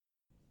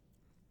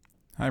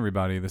Hi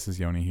everybody, this is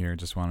Yoni here.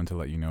 Just wanted to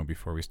let you know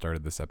before we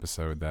started this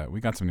episode that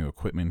we got some new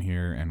equipment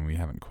here and we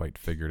haven't quite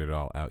figured it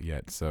all out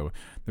yet. So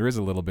there is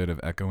a little bit of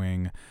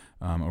echoing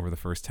over the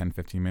first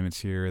 10-15 minutes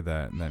here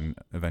that then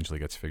eventually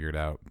gets figured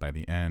out by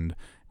the end,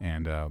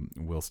 and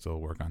we'll still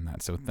work on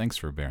that. So thanks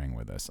for bearing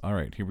with us. All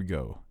right, here we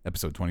go.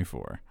 Episode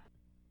 24.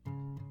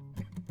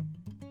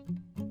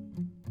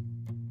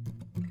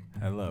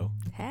 Hello.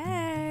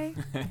 Hey.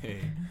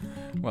 Hey.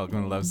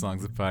 Welcome to Love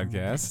Songs, the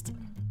podcast.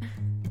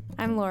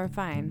 I'm Laura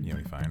Fine.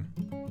 Yoni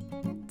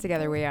Fine.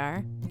 Together we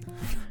are.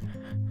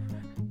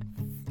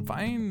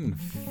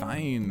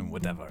 Fine,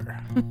 whatever.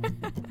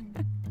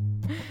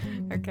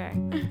 Okay.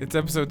 It's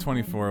episode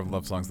 24 of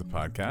Love Songs, the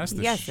podcast.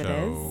 The Yes, show it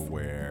is.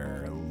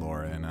 where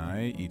Laura and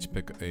I each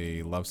pick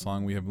a love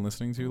song we have been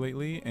listening to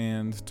lately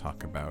and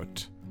talk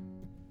about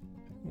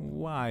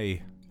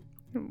why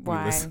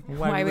Why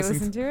we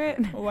listen to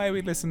it? why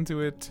we listen to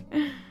it,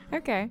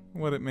 Okay.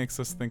 what it makes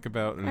us think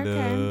about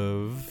Okay.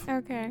 love.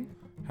 Okay.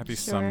 Happy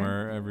Sure.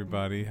 summer,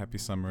 everybody. Happy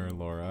summer,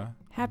 Laura.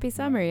 Happy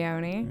summer,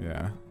 Yoni.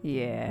 Yeah.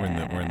 Yeah.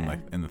 We're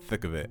in the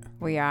thick of it.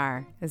 We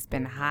are. It's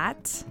been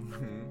hot.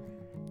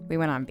 We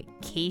went on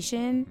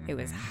vacation. It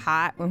was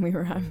hot when we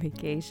were on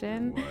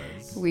vacation.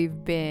 Was.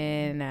 We've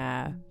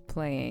been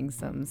playing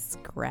some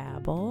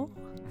Scrabble.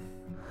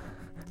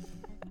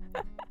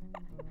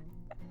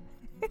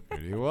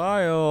 Pretty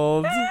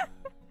wild.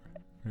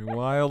 Pretty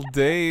wild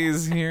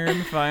days here in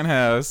the fine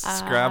house.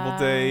 Scrabble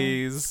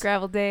days.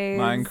 Scrabble days.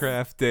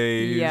 Minecraft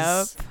days.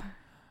 Yep.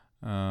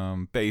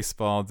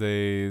 Baseball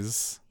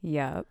days.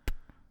 Yep.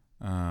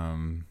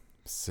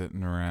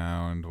 Sitting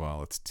around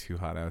while it's too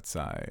hot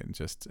outside,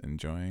 just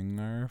enjoying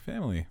our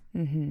family.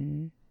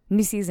 Mm-hmm.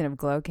 New season of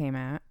Glow came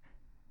out.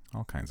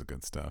 All kinds of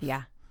good stuff.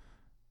 Yeah.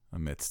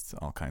 Amidst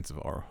all kinds of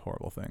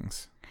horrible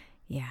things.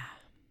 Yeah.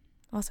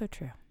 Also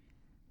true.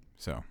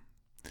 So,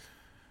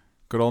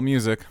 good old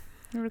music.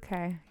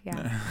 Okay.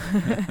 Yeah.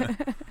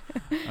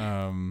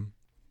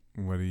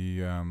 What do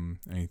you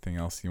anything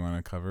else you want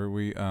to cover?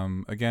 We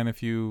again,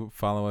 if you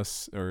follow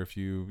us or if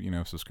you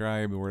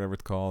subscribe or whatever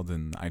it's called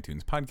in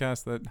iTunes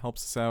podcast, that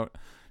helps us out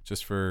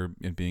just for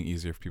it being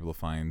easier for people to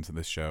find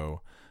the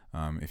show.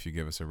 If you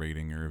give us a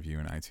rating or review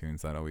in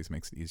iTunes, that always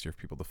makes it easier for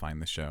people to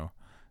find the show.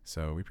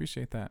 So we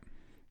appreciate that.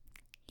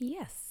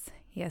 Yes,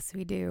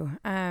 we do.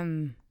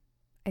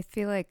 I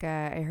feel like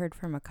I heard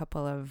from a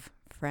couple of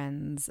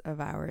friends of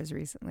ours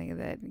recently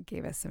that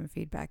gave us some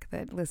feedback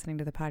that listening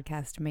to the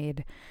podcast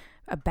made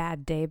a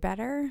bad day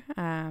better.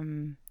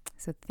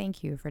 So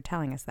thank you for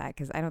telling us that,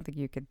 because I don't think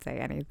you could say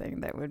anything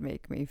that would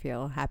make me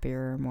feel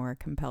happier or more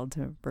compelled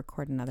to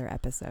record another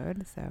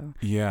episode. So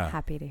Yeah.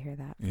 happy to hear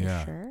that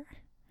for sure.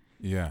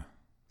 Yeah.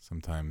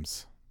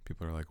 Sometimes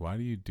people are like, "Why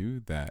do you do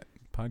that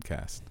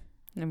podcast?"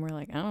 And we're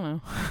like, I don't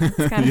know.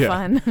 It's kind of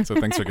fun. So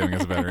thanks for giving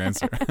us a better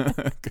answer,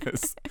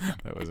 because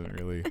that wasn't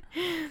really,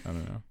 I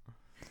don't know.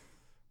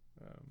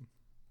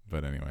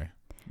 But anyway,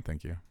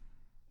 thank you.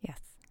 Yes.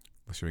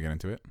 Should we get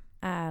into it?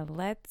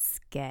 Let's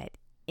get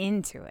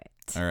into it.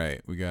 All right,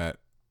 we got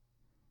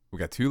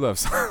two love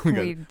songs.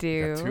 We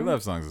do. Got two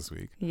love songs this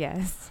week.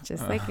 Yes,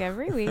 just like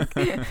every week,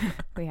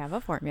 we have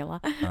a formula.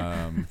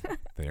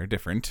 They are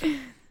different.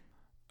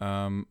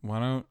 Why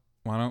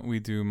don't we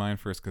do mine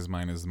first, because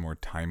mine is more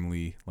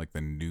timely, like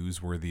the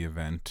newsworthy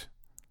event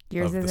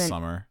of the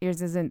summer.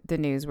 Yours isn't the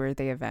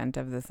newsworthy event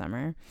of the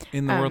summer.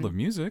 In the world of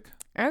music.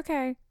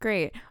 Okay,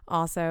 great.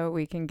 Also,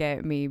 we can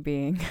get me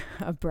being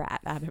a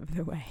brat out of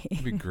the way.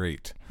 That'd be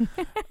great.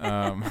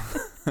 That'd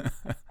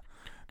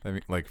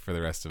be, like, for the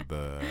rest of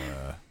the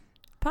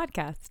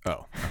podcast.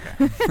 Oh,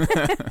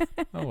 okay.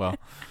 Oh, well,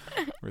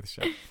 worth a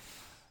shot.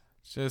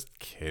 Just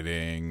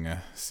kidding.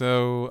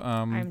 So,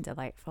 I'm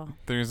delightful.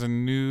 There's a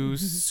new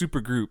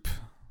super group.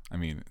 I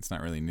mean, it's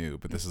not really new,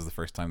 but this is the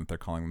first time that they're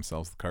calling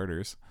themselves the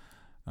Carters.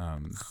 Oh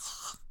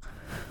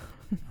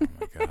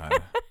my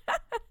God.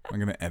 I'm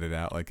going to edit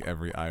out like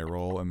every eye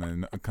roll and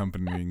then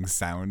accompanying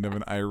sound of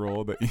an eye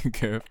roll that you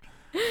give.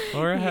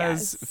 Laura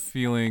has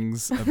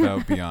feelings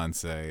about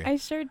Beyonce. I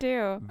sure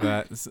do.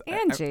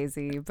 And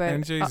Jay-Z, but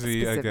and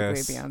Jay-Z, I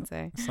guess.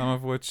 Beyonce. Some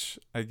of which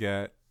I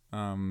get.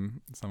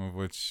 Some of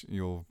which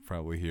you'll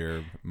probably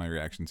hear my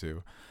reaction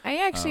to. I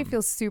actually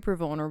feel super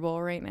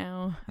vulnerable right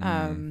now,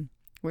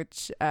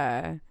 which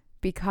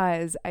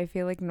because I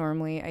feel like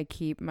normally I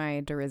keep my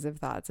derisive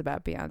thoughts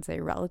about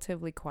Beyonce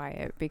relatively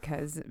quiet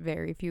because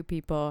very few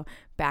people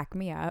back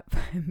me up.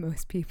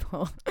 Most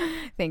people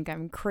think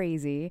I'm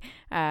crazy,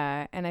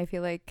 and I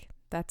feel like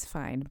that's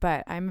fine.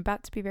 But I'm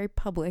about to be very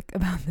public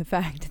about the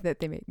fact that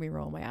they make me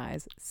roll my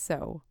eyes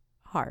so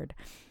hard.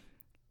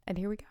 And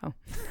here we go.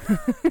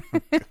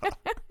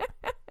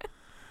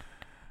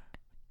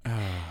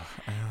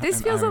 This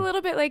feels a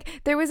little bit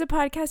like there was a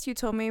podcast you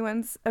told me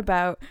once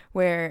about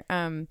where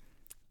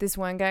this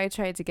one guy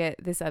tried to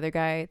get this other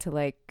guy to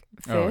like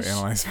fish. Oh,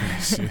 analyze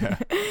fish, yeah.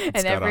 And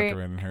Scott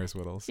Aukerman and Harris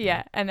Whittles.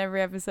 Yeah, and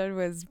every episode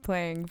was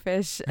playing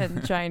fish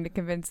and trying to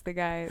convince the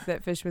guy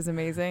that fish was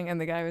amazing,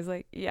 and the guy was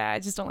like, "Yeah, I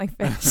just don't like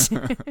fish."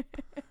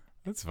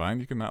 That's fine.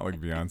 You can not like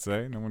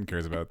Beyonce. No one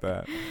cares about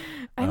that.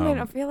 I mean,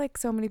 I feel like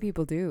so many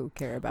people do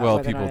care about. Well,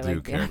 whether or people not I do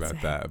like care Beyonce,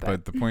 about that,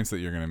 but the points that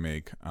you're gonna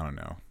make, I don't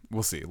know.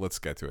 We'll see. Let's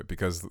get to it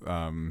because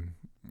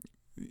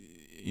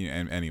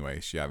and anyway,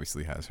 she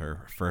obviously has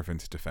her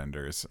fervent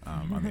defenders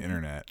on the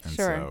internet, and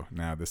Sure. so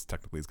now this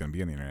technically is going to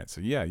be on the internet.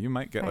 So yeah, you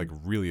might get like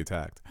really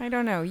attacked. I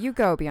don't know. You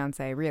go,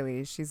 Beyonce.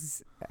 Really,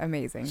 she's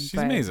amazing. She's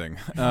amazing.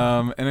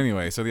 And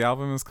anyway, so the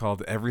album is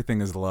called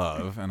 "Everything Is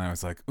Love," and I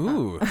was like,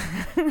 ooh,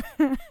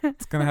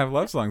 it's gonna have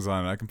love songs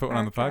on it. I can put one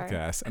on the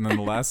podcast. And then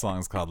the last song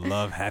is called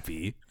 "Love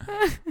Happy,"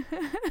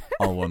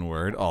 all one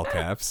word, all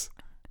caps.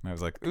 And I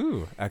was like,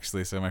 ooh,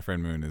 actually, so my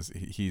friend Moon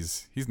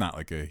he's not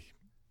like a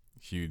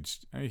huge,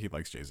 he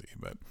likes Jay-Z,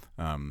 but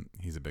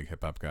he's a big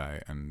hip-hop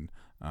guy, and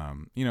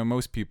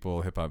most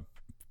people, hip-hop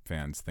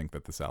fans, think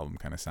that this album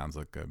kind of sounds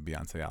like a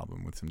Beyonce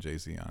album with some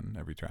Jay-Z on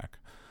every track,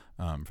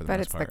 for the most part. But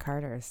it's the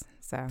Carters,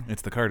 so.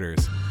 It's the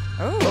Carters.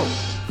 Oh.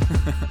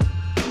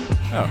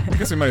 Oh, I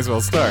guess we might as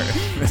well start.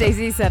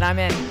 Jay-Z said, I'm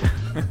in.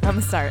 I'm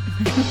gonna start.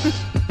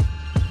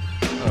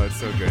 Oh, it's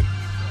so good.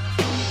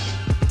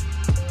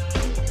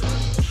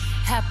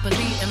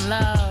 Happily in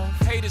love.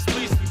 Haters,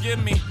 please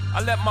forgive me.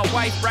 I let my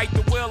wife write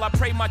the will. I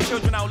pray my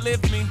children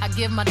outlive me. I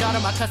give my daughter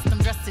my custom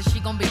dresses. She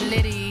gonna be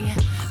litty.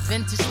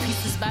 Vintage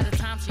pieces by the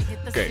time she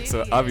hit the Okay, city.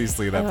 so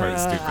obviously that part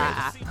is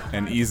stupid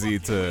and easy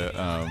to.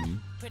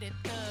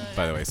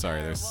 By the way,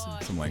 sorry, there's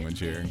some language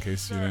here in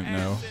case you didn't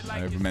know.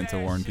 I meant to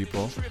warn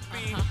people.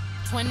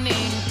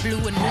 Twinning, blue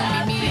and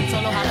roomy, me and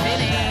solo hot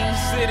fitting.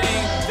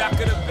 Sitting, dock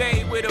of the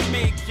bay with a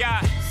big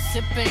yacht.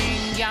 Sipping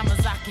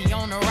Yamazaki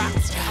on the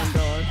rocks.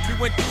 You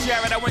went to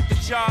Jared, I went to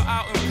Jar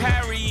out in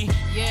Paris.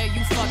 Yeah,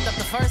 you fucked up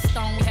the first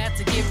song, we had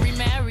to get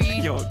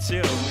remarried. Yo,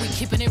 chill. We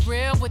keeping it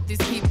real with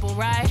these people,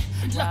 right?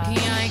 Lucky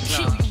I ain't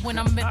kill you when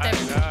I met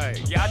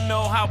that. Yeah, I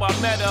know how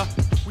I met her.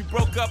 We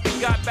broke up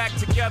and got back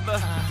together.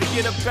 To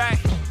get her back,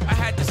 I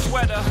had the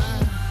sweater.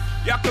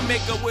 Y'all can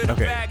make her with a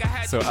bag. I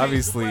had so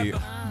obviously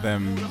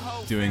them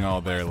doing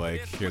all their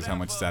like, here's how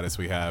much status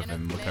we have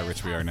and look how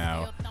rich we are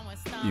now.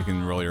 You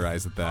can roll your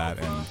eyes at that,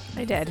 and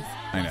I did.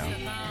 I know,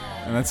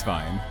 and that's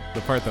fine.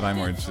 The part that I'm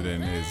more interested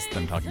in is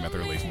them talking about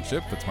their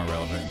relationship. That's more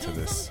relevant to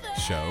this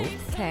show.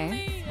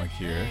 Okay. Like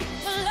here.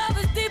 Love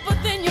is deeper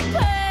than your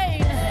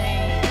pain,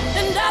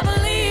 and I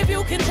believe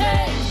you can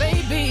take,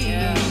 baby.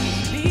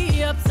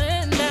 The ups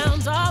and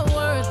downs are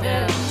worth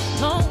it.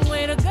 Long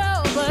way to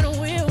go, but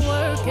we're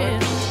working.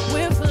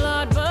 We're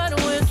flawed, but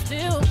we're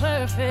still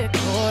perfect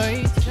for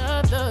each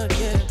other.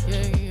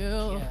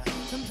 Yeah.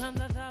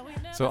 Sometimes I thought we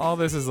never. So all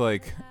this is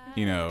like,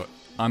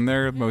 on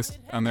their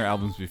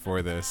albums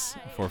before this,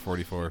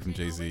 444 from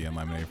Jay-Z and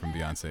Lemonade from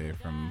Beyonce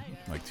from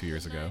like 2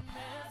 years ago,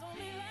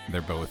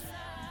 they're both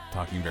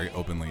talking very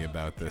openly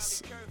about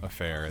this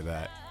affair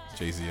that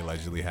Jay-Z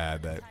allegedly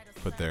had that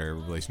put their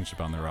relationship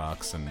on the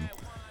rocks, and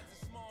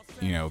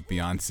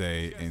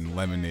Beyonce in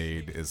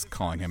Lemonade is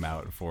calling him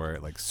out for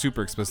it like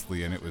super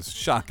explicitly, and it was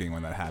shocking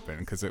when that happened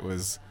because it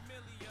was.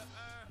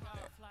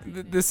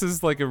 This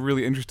is like a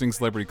really interesting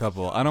celebrity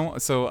couple.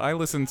 So I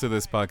listened to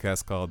this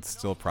podcast called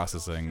Still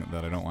Processing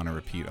that I don't want to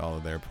repeat all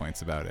of their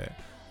points about it,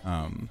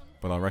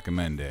 but I'll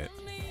recommend it.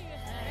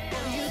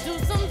 You do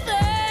some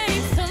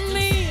things to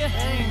me.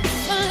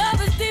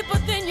 Love is deeper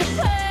than your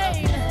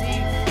pain,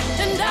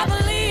 and I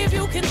believe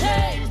you can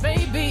change,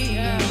 baby.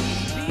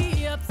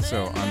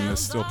 So on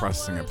this Still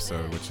Processing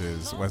episode, which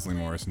is Wesley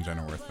Morris and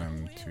Jenna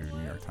Wortham, two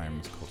New York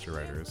Times culture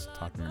writers,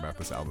 talking about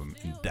this album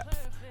in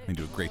depth. They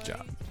do a great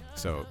job.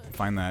 So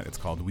find that. It's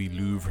called We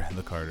Louvre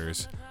the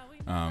Carters,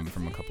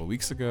 from a couple of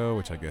weeks ago,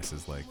 which I guess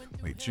is like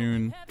late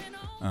June.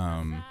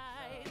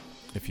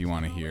 If you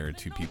want to hear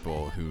two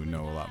people who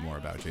know a lot more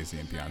about Jay-Z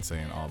and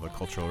Beyonce and all the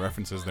cultural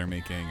references they're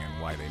making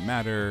and why they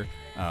matter,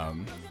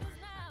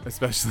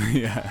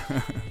 especially, yeah,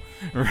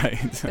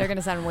 right. They're going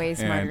to sound way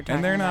smarter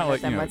and they're not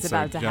like, than what's so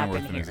about to Jenna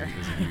happen Wortham here. is a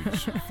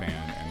huge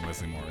fan, and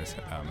Wesley Morris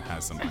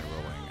has some eye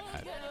rolling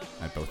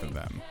at both of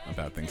them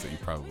about things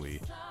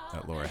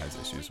that Laura has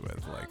issues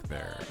with, like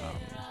their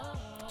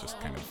just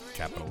kind of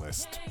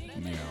capitalist,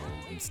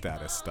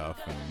 status stuff,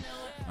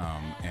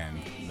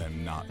 and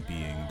them not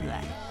being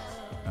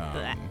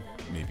the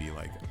maybe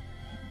like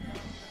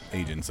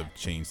agents of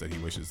change that he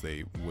wishes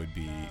they would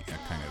be,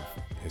 kind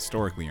of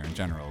historically or in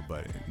general.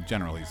 But in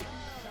general,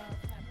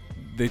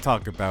 they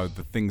talk about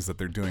the things that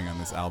they're doing on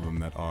this album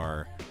that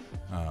are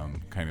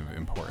kind of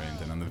important,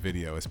 and on the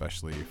video,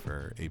 especially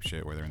for Ape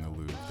Shit, where they're in the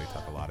Louvre, they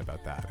talk a lot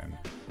about that and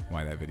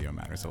why that video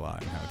matters a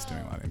lot and how it's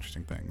doing a lot of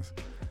interesting things.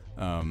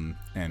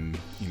 And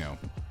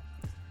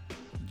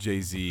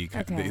Jay-Z,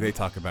 Okay. they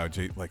talk about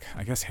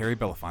I guess Harry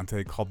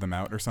Belafonte called them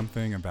out or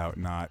something about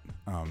not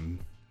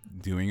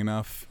doing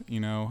enough,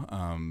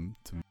 to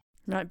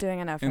Not doing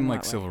enough in what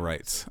like way? civil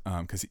rights,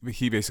 because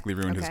he basically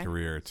ruined his Okay.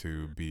 career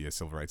to be a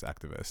civil rights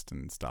activist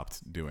and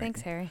stopped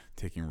Thanks, Harry.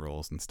 taking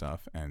roles and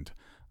stuff. And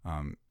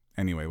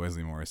anyway,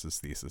 Wesley Morris's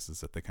thesis is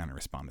that they kind of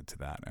responded to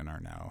that and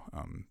are now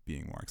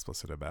being more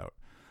explicit about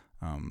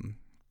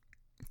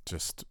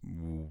just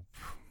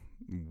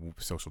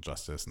social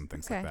justice and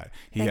things like Okay. that.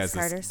 Thanks,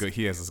 Carters.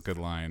 He has this good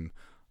line.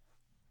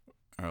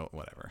 or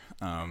whatever.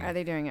 Are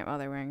they doing it while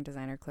they're wearing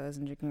designer clothes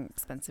and drinking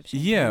expensive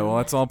champagne? Yeah, well,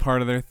 that's all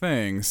part of their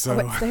thing. So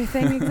what's their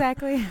thing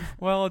exactly?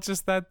 Well, it's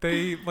just that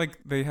they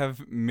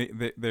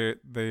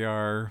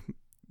are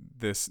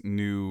this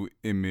new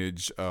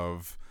image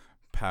of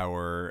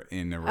power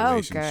in a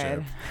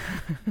relationship.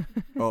 Oh, good.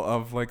 Well,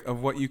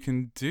 of what you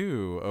can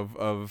do,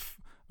 of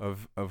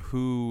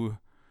who.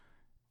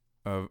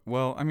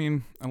 Well, I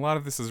mean, a lot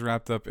of this is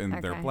wrapped up in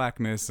their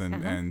blackness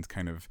and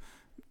kind of,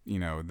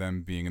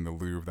 them being in the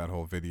Louvre. That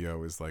whole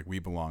video is like, we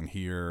belong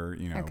here.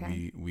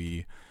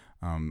 We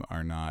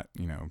are not,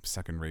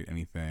 second-rate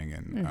anything,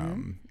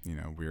 and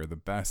we are the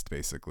best,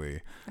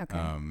 basically.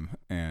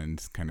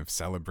 And kind of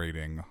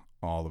celebrating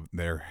all of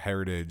their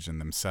heritage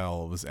and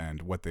themselves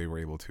and what they were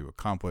able to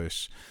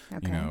accomplish,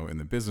 in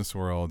the business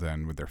world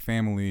and with their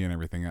family and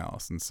everything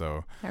else. And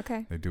so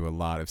they do a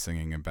lot of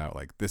singing about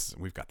like this.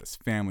 We've got this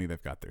family.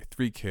 They've got their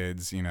 3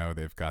 kids.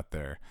 They've got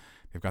their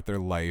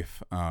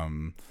life.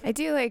 I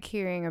do like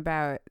hearing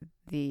about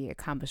the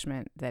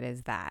accomplishment that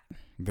is that.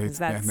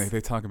 They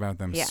talk about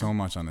them so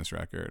much on this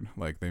record.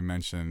 Like they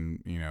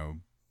mention,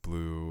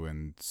 Blue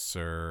and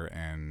Sir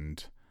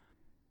and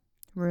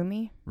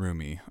Rumi,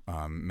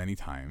 many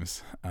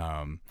times.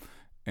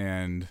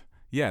 And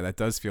yeah, that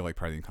does feel like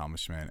part of the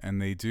accomplishment.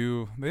 And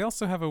they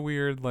also have a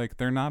weird, like,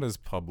 they're not as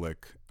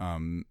public.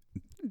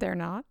 They're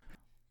not?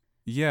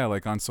 Yeah,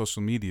 like on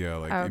social media,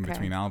 like in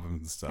between albums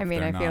and stuff. I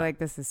mean, I feel like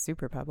this is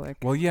super public.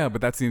 Well, yeah, but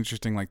that's the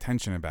interesting like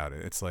tension about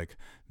it. It's like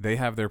they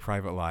have their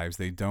private lives.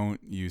 They don't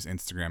use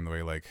Instagram the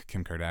way like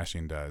Kim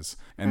Kardashian does.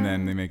 And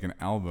then they make an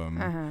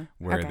album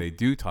where they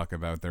do talk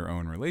about their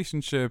own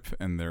relationship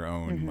and their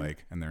own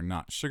like, and they're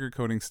not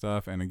sugarcoating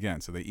stuff. And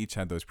again, so they each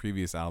had those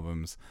previous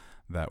albums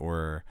that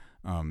were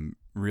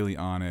really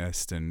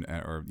honest and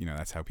or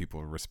that's how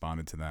people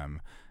responded to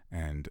them.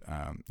 And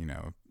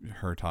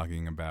her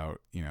talking about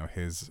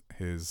his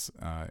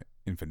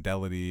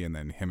infidelity and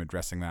then him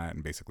addressing that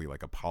and basically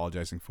like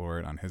apologizing for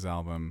it on his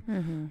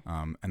album.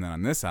 And then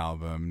on this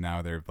album,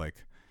 now they're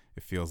like,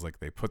 it feels like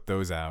they put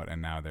those out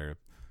and now they're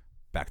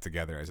back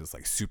together as this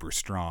like super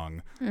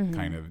strong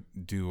kind of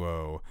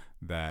duo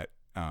that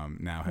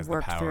now has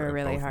worked the power through a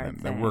really of both hard of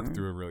them. thing. That worked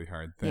through a really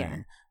hard thing. Yeah.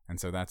 And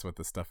so that's what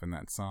the stuff in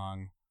that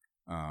song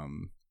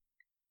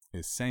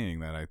is saying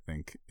that I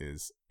think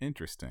is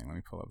interesting. Let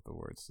me pull up the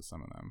words to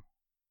some of them.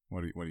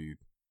 What are you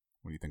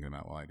thinking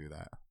about while I do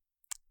that?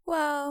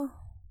 Well,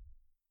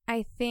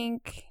 I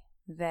think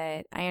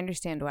that I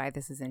understand why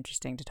this is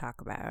interesting to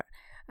talk about.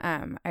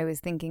 I was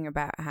thinking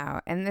about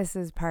how, and this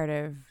is part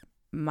of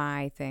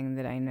my thing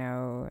that I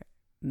know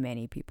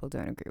many people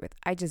don't agree with.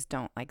 I just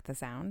don't like the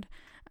sound.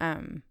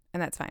 And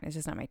that's fine. It's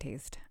just not my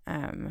taste.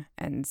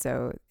 And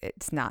so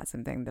it's not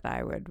something that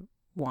I would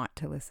want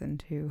to listen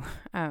to.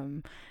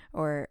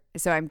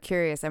 So I'm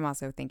curious. I'm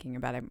also thinking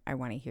about it. I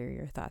want to hear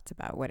your thoughts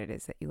about what it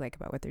is that you like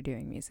about what they're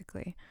doing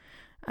musically.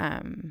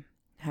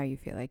 How you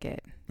feel like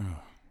it. Oh.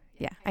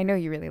 Yeah, I know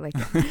you really like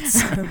it.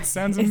 It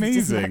sounds amazing.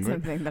 It's just not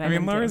something that I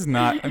mean, Laura's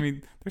not. I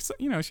mean, there's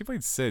she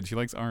played Sid. She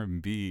likes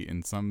R&B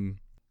in some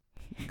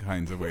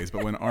kinds of ways,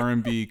 but when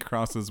R&B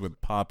crosses with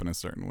pop in a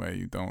certain way,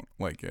 you don't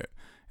like it.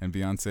 And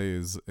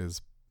Beyonce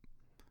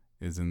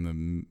is in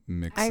the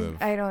mix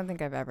of. I don't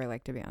think I've ever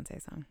liked a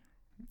Beyonce song.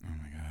 Oh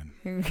my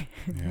God.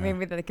 Yeah.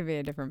 Maybe that could be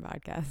a different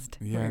podcast.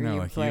 Yeah, no,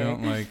 like you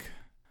don't like.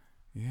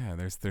 Yeah,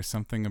 there's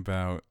something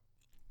about.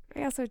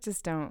 I also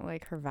just don't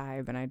like her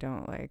vibe, and I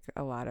don't like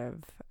a lot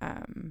of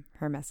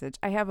her message.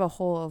 I have a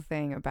whole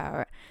thing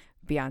about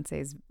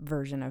Beyonce's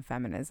version of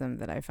feminism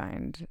that I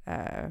find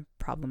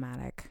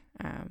problematic.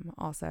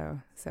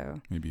 Also,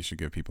 so maybe you should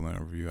give people an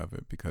overview of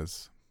it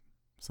because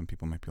some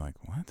people might be like,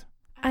 "What?"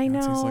 I know.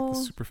 Beyonce's like the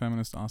super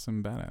feminist,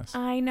 awesome badass.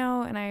 I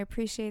know, and I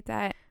appreciate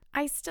that.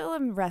 I still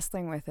am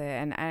wrestling with it,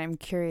 and I'm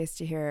curious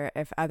to hear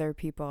if other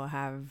people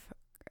have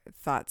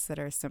thoughts that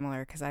are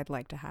similar, because I'd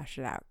like to hash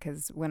it out.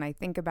 Because when I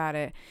think about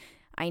it,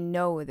 I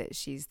know that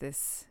she's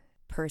this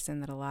person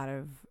that a lot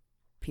of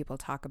people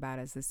talk about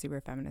as the super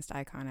feminist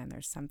icon, and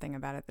there's something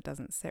about it that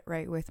doesn't sit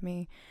right with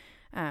me.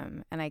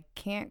 And I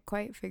can't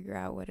quite figure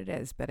out what it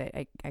is, but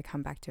I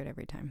come back to it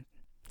every time.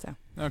 So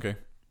okay.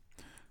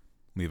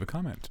 Leave a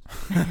comment.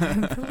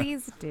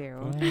 Please do.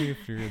 Only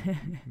if you're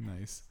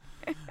nice.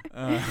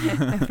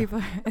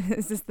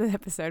 Is this the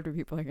episode where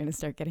people are going to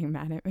start getting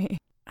mad at me?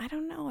 I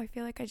don't know. I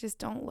feel like I just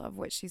don't love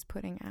what she's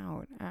putting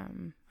out.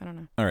 I don't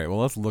know. All right. Well,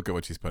 let's look at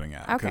what she's putting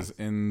out. Okay. Because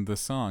in the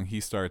song,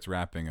 he starts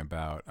rapping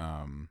about,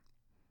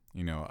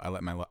 I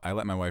let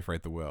my wife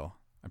write the will.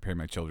 I pray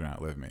my children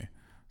outlive me.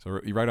 So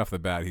right off the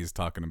bat, he's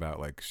talking about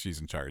like she's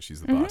in charge,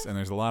 she's the boss, and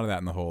there's a lot of that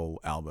in the whole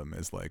album.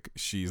 Is like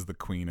she's the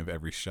queen of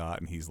every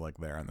shot, and he's like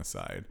there on the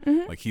side,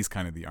 like he's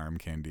kind of the arm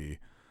candy,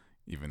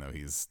 even though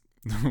he's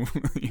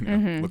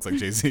looks like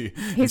Jay-Z.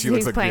 He's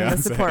like playing Beyonce.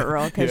 the support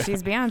role because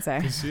she's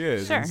Beyonce. She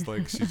is. Sure. It's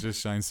like she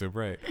just shines so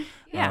bright.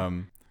 Yeah.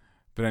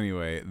 But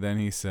anyway, then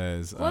he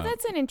says, well,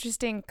 that's an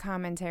interesting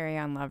commentary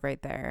on love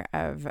right there,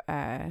 of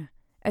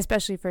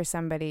especially for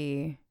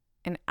somebody.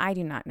 And I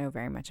do not know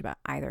very much about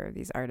either of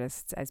these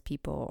artists as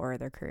people or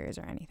their careers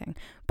or anything.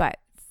 But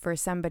for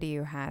somebody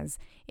who has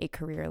a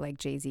career like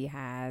Jay-Z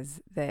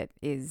has, that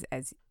is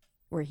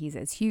where he's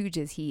as huge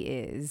as he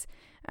is,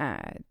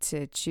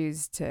 to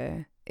choose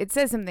to, it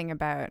says something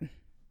about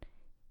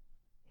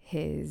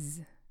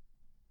his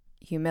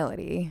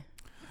humility,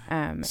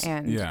 and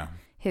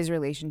his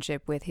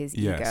relationship with his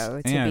ego,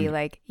 to be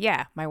like,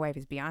 yeah, my wife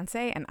is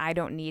Beyonce and I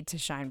don't need to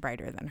shine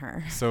brighter than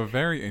her. So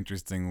very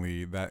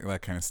interestingly,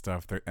 that kind of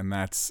stuff there, and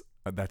that's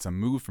a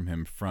move from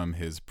him from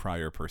his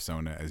prior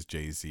persona as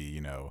Jay-Z,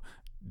 you know,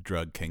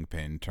 drug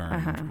kingpin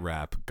turned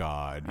rap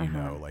god, you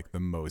know, like the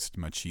most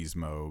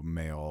machismo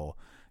male,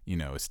 you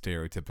know,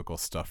 stereotypical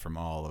stuff from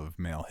all of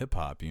male hip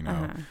hop, you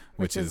know,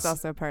 which is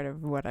also part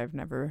of what I've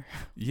never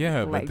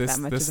but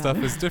this stuff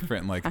is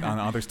different. Like on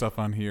other stuff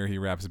on here, he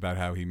raps about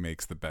how he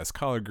makes the best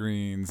collard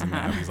greens and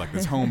how he's like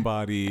this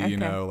homebody, you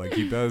know, like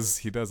he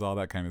does all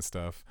that kind of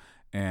stuff.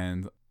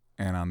 And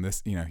on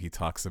this, you know, he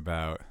talks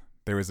about,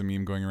 there was a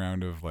meme going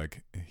around of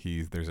like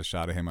there's a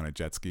shot of him on a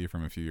jet ski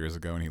from a few years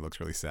ago and he looks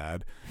really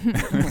sad.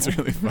 It's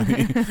really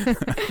funny.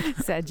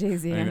 Sad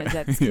Jay-Z on a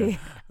jet ski.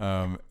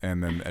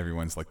 And then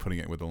everyone's like putting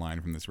it with the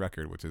line from this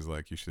record, which is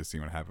like, you should have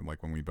seen what happened.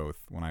 Like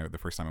the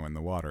first time I went in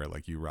the water,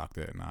 like you rocked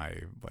it and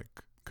I like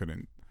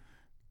couldn't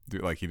do,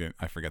 like he didn't,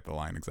 I forget the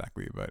line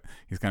exactly, but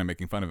he's kind of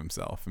making fun of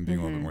himself and being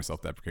a little bit more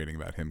self-deprecating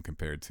about him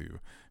compared to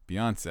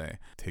Beyonce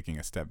taking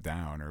a step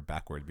down or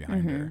backward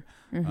behind her.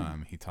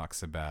 He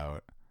talks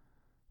about,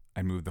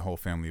 I moved the whole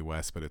family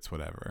west, but it's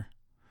whatever.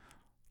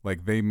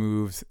 Like they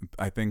moved,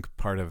 I think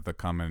part of the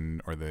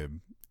common or the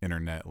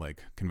internet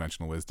like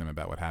conventional wisdom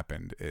about what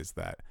happened is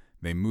that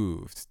they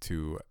moved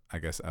to, I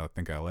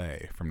think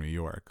LA from New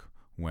York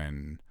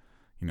when,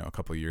 you know, a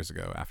couple of years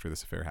ago after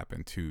this affair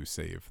happened to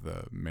save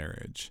the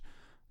marriage.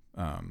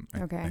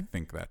 I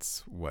think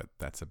that's what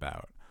that's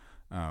about.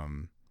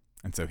 And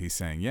so he's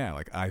saying, yeah,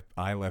 like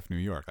I left New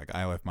York, like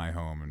I left my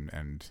home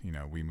and, you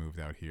know, we moved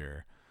out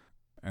here.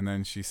 And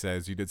then she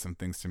says, you did some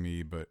things to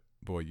me, but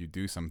boy, you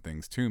do some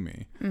things to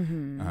me.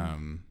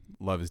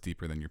 Love is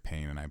deeper than your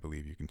pain, and I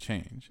believe you can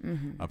change.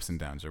 Ups and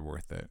downs are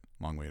worth it.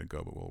 Long way to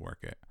go, but we'll work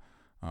it.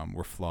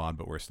 We're flawed,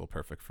 but we're still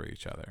perfect for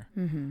each other.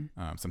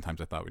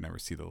 Sometimes I thought we'd never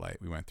see the light.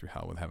 We went through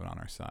hell with heaven on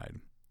our side.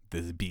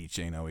 This beach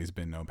ain't always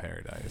been no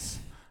paradise.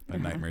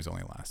 But nightmares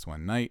only last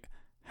one night.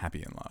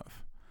 Happy in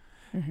love.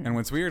 And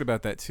what's weird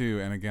about that too,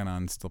 and again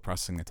on Still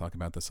Processing I talk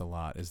about this a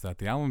lot, is that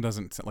the album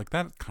doesn't, like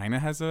that kind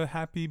of has a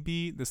happy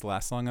beat, this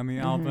last song on the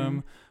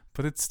album,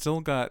 but it's still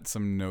got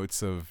some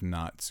notes of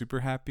not super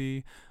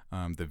happy.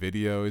 The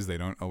videos, they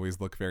don't always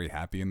look very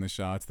happy in the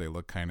shots. They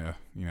look kind of,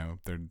 you know,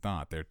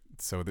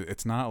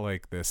 it's not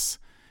like this,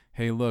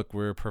 hey look,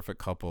 we're a perfect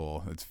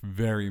couple. It's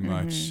very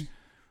much,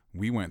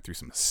 we went through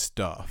some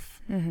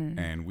stuff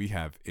and we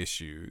have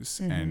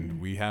issues and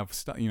we have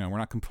stuff, you know, we're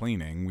not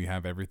complaining. We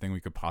have everything we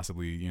could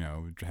possibly, you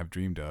know, have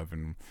dreamed of,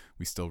 and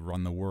we still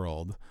run the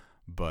world,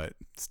 but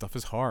stuff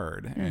is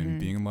hard and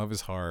being in love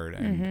is hard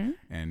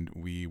and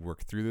we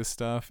work through this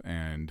stuff,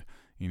 and,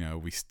 you know,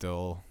 we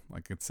still,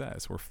 like it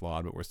says, we're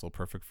flawed, but we're still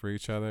perfect for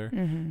each other.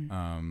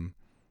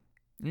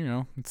 You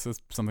know, it's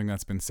just something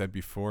that's been said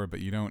before, but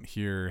you don't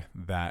hear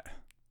that.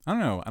 I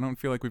don't know. I don't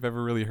feel like we've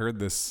ever really heard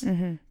this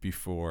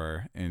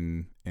before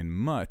in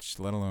much,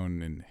 let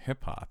alone in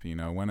hip hop. You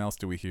know, when else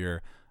do we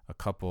hear a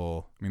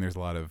couple? I mean, there's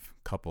a lot of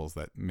couples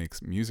that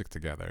makes music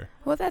together.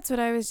 Well, that's what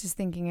I was just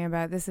thinking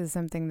about. This is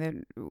something that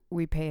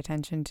we pay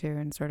attention to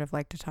and sort of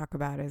like to talk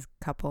about, is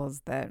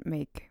couples that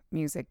make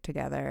music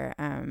together.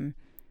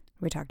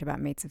 We talked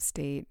about Mates of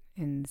State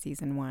in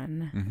season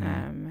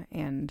 1,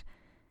 and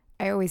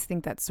I always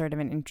think that's sort of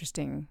an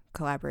interesting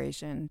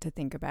collaboration to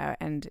think about,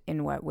 and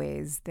in what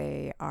ways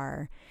they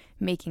are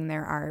making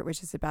their art,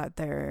 which is about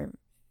their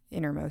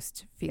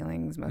innermost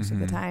feelings most of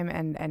the time,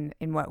 and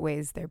in what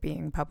ways they're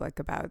being public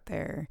about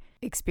their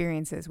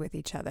experiences with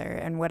each other.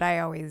 And what I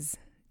always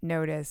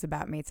notice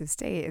about Mates of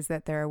State is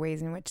that there are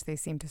ways in which they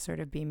seem to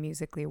sort of be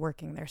musically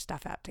working their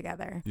stuff out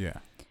together. Yeah.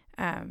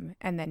 And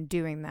then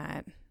doing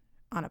that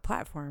on a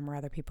platform where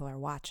other people are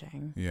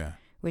watching. Yeah.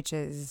 Which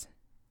is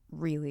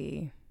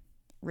really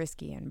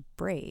risky and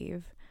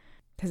brave,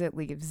 because it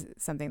leaves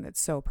something that's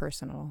so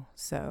personal,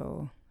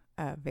 so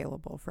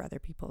available for other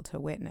people to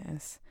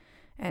witness.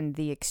 And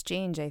the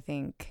exchange, I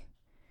think,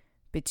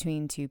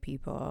 between two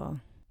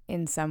people,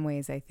 in some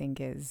ways, I think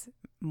is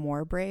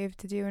more brave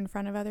to do in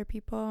front of other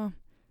people,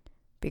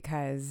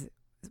 because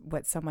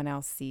what someone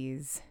else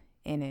sees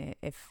in it,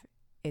 if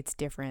it's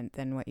different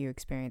than what you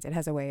experience, it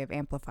has a way of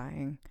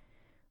amplifying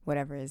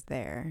whatever is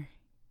there.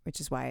 Which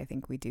is why I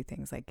think we do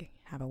things like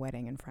have a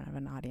wedding in front of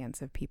an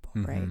audience of people,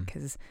 right?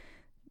 Because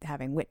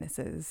having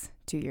witnesses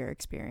to your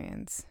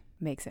experience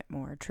makes it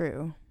more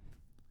true.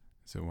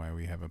 So why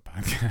we have a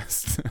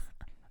podcast?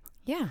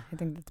 Yeah, I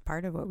think that's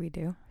part of what we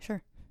do.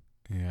 Sure.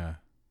 Yeah.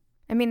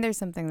 I mean, there's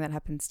something that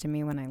happens to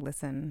me when I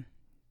listen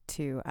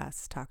to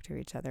us talk to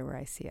each other, where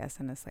I see us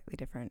in a slightly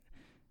different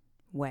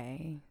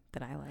way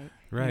that I like.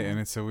 Right, and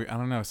it's I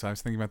don't know. So I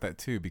was thinking about that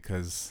too,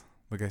 because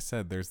like I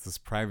said, there's this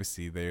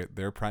privacy.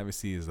 Their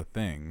privacy is a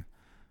thing,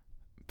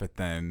 but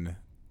then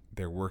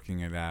they're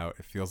working it out.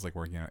 It feels like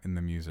working out in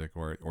the music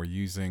or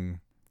using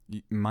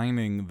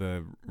mining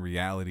the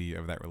reality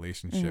of that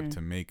relationship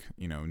to make,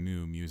 you know,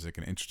 new music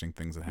and interesting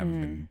things that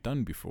haven't been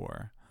done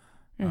before.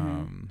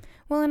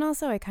 Well, and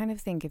also I kind of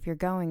think if you're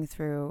going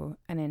through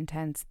an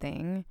intense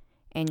thing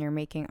and you're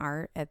making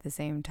art at the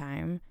same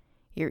time,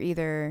 you're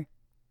either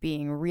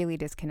being really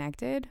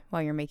disconnected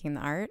while you're making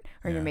the art,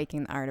 or you're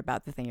making the art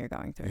about the thing you're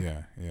going through.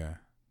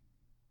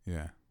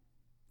 Yeah.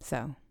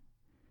 So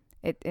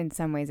it, in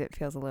some ways, it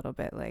feels a little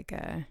bit like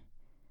a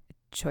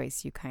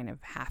choice you kind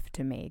of have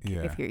to make.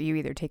 If you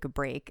either take a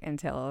break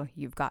until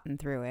you've gotten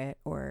through it,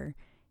 or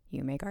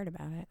you make art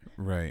about it.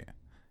 Right.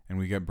 And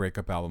we get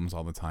breakup albums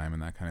all the time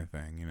and that kind of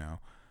thing, you know.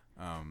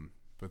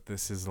 But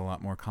this is a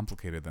lot more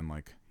complicated than,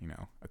 like, you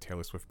know, a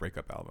Taylor Swift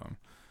breakup album.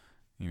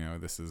 You know,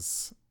 this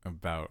is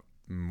about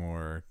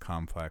more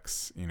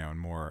complex, you know, and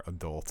more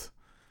adult.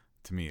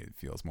 To me, it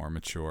feels more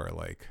mature,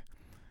 like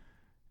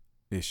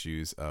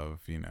issues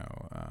of, you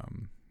know,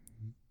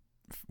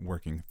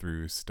 working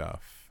through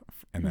stuff,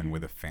 and then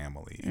with a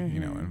family, you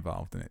know,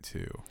 involved in it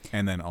too.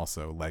 And then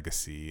also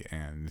legacy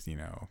and, you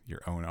know,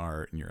 your own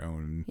art and your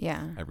own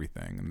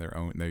everything, and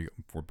they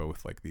were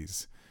both like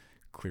these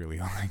clearly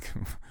like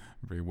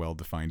very well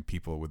defined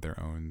people with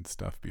their own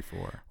stuff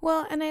before.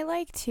 Well, and I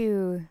like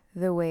too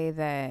the way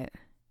that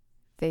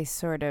they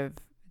sort of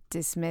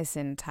dismiss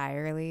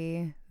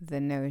entirely the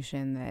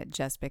notion that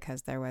just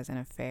because there was an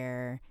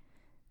affair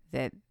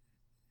that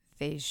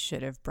they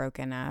should have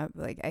broken up.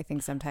 Like, I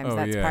think sometimes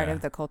that's part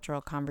of the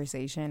cultural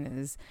conversation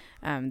is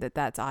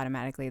that's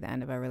automatically the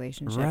end of a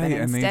relationship. Right,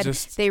 and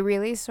instead they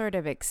really sort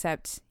of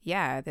accept,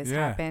 this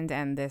happened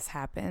and this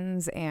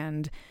happens,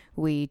 and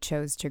we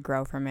chose to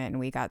grow from it, and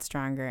we got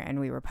stronger,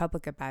 and we were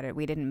public about it.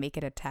 We didn't make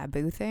it a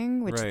taboo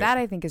thing, which that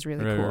I think is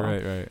really cool.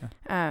 Right.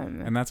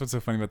 And that's what's so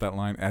funny about that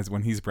line, as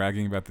when he's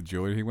bragging about the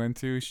jeweler he went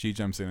to, she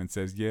jumps in and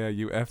says, "Yeah,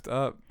 you effed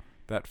up.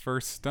 That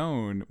first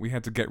stone, we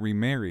had to get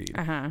remarried."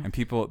 And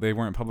people, they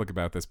weren't public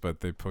about this, but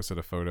they posted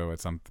a photo at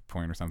some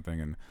point or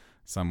something, and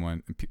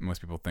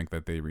most people think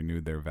that they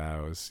renewed their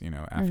vows, you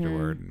know,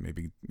 afterward, and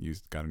maybe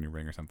got a new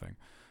ring or something.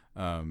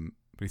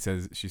 But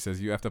she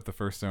says, "You effed up the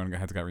first stone,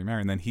 had to get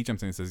remarried." And then he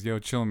jumps in and says, "Yo,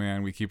 chill,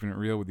 man. We keeping it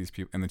real with these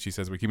people." And then she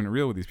says, "We're keeping it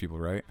real with these people,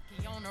 right?"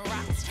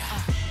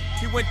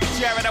 He went to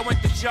Jared, I went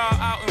to Jar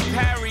out in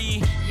Paris.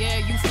 Yeah,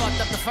 you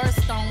fucked up the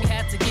first stone, we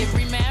had to get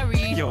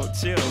remarried. Yo,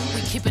 chill. We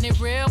keeping it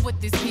real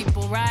with these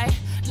people, right?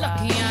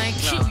 Lucky I ain't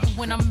kill you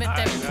when I met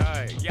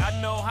that. Yeah,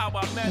 I know how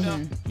I met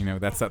her. You know,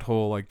 that's that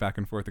whole like back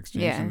and forth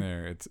exchange in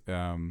there. It's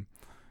and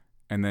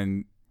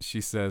then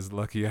she says,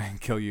 "Lucky I didn't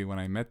kill you when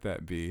I met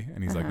that B,"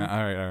 and he's like, "Nah,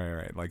 all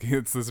right." Like,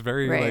 it's this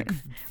very like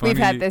funny, we've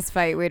had this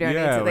fight. We don't need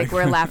to like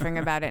we're laughing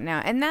about it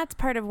now, and that's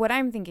part of what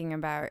I'm thinking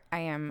about. I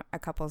am a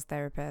couples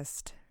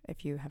therapist,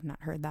 if you have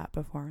not heard that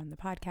before on the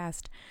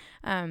podcast,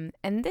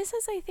 and this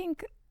is, I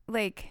think,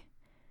 like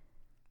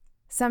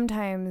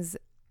sometimes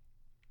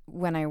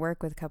when I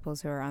work with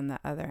couples who are on the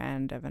other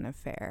end of an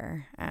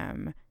affair,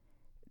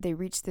 they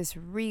reach this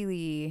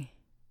really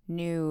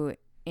new,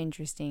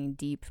 interesting,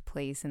 deep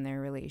place in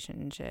their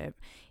relationship,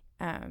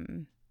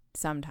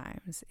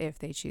 sometimes, if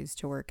they choose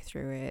to work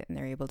through it and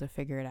they're able to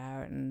figure it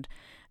out. And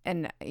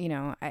you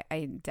know,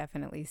 I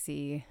definitely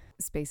see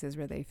spaces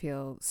where they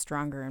feel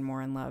stronger and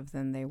more in love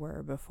than they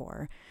were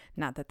before.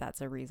 Not that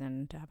that's a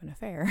reason to have an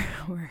affair,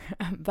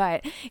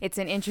 but it's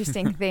an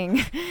interesting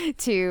thing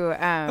to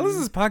I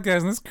listen to this podcast,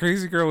 and this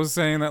crazy girl was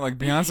saying that like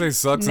Beyonce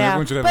sucks and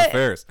everyone should have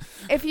affairs.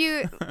 If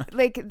you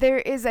like, there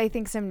is, I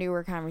think, some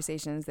newer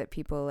conversations that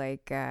people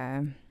like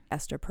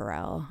Esther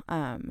Perel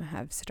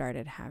have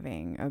started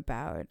having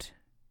about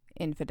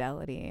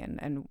infidelity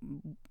and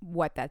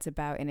what that's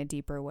about in a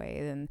deeper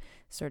way than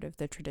sort of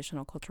the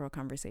traditional cultural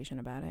conversation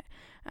about it.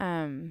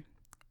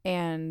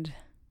 And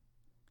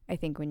I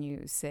think when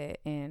you sit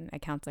in a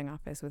counseling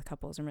office with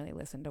couples and really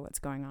listen to what's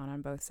going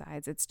on both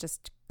sides, it's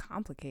just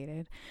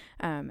complicated,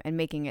 and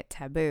making it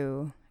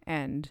taboo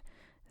and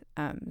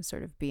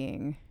sort of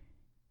being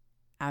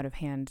out of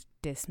hand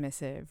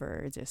dismissive,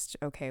 or just,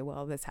 okay,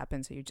 well, this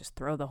happened, so you just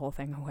throw the whole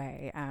thing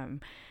away,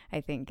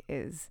 I think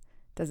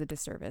does a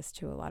disservice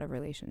to a lot of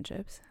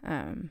relationships.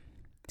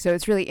 So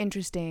it's really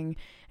interesting,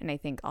 and I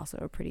think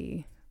also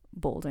pretty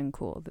bold and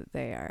cool that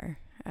they are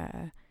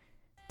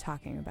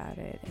talking about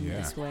it in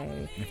this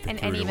way,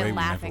 and even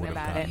laughing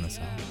about it.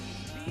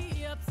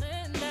 The ups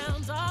and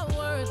downs are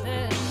worth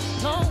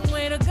it. Long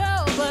way to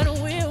go, but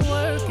we're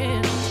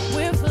working.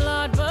 We're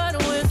flawed,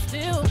 but we're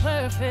still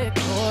perfect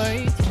for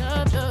each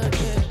other.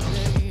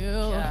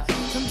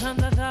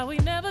 Sometimes I thought we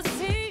never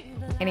see.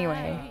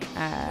 Anyway,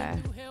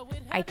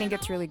 I think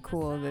it's really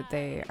cool that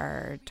they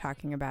are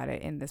talking about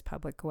it in this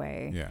public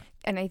way. Yeah.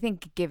 And I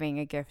think giving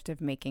a gift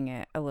of making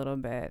it a little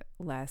bit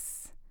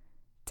less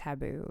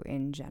taboo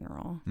in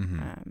general.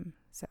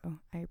 So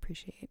I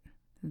appreciate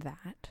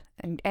that.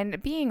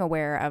 And being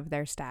aware of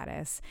their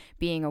status,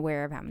 being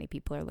aware of how many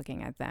people are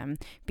looking at them,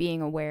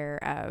 being aware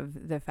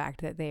of the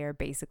fact that they are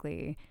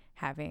basically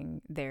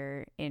having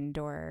their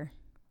indoor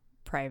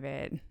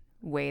private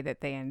way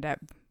that they end up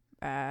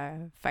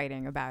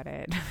fighting about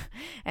it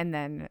and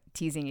then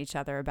teasing each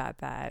other about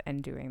that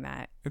and doing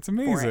that. It's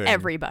amazing for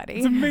everybody.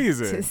 It's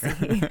amazing to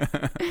see.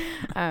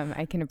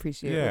 I can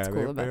appreciate what's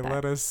cool about that. They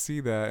let us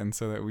see that, and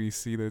so that we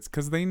see that,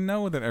 because they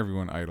know that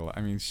everyone idolizes.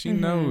 I mean, she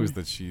knows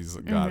that she's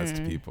a goddess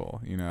to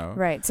people, you know?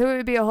 Right. So it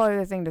would be a whole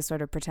other thing to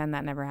sort of pretend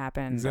that never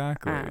happened.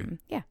 Exactly.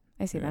 Yeah,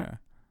 I see that.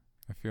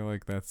 I feel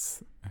like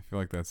that's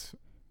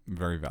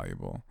very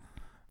valuable.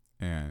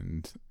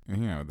 And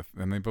you know,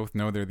 and they both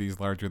know they're these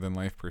larger than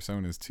life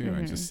personas too,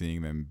 and just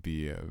seeing them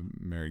be a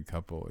married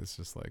couple is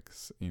just like,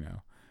 you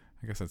know,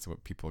 I guess that's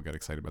what people get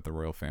excited about, the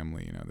royal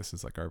family. You know, this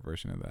is like our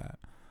version of that.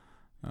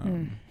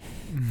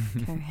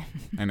 Okay.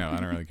 I know, I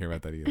don't really care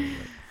about that either.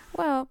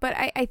 But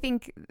I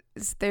think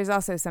there's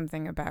also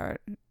something about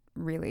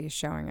really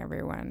showing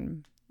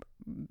everyone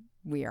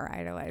we are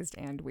idolized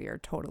and we are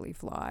totally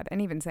flawed,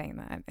 and even saying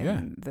that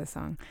in the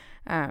song.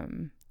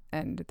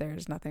 And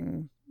there's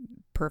nothing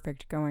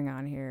perfect going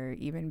on here.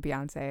 Even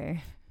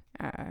Beyonce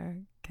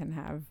can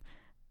have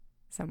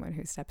someone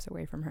who steps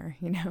away from her,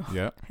 you know?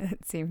 Yeah.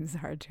 It seems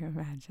hard to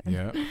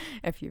imagine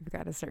if you've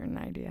got a certain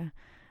idea.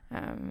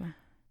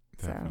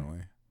 Definitely.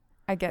 So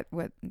I get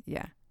what,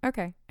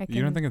 okay.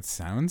 You don't think it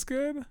sounds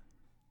good?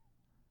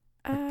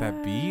 Like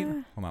that beat?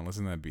 Hold on,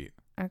 listen to that beat.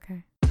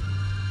 Okay.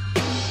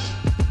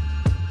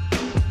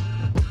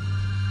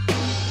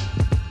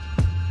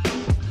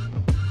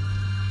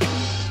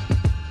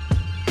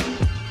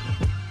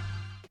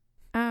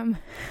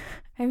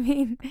 I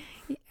mean,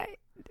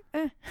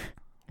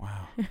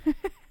 wow,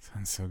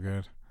 sounds so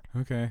good.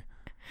 Okay,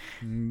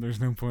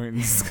 there's no point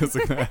in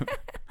discussing that.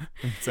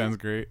 It sounds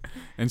great,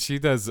 and she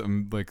does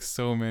like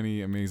so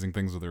many amazing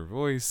things with her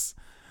voice.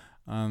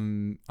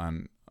 On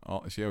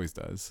all, she always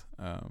does,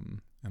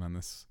 and on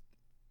this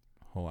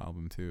whole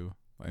album too.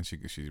 And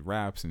she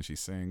raps and she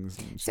sings.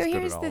 And she's so good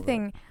here's at all the of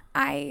thing,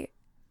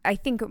 I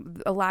think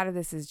a lot of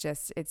this is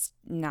just, it's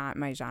not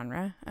my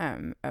genre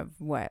of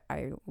what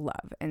I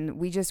love. And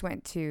we just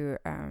went to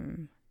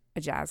a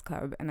jazz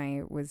club, and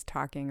I was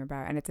talking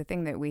about, and it's a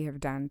thing that we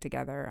have done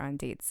together on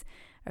dates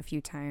a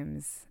few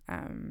times.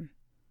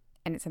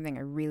 And it's something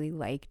I really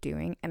like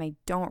doing, and I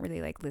don't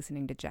really like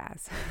listening to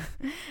jazz.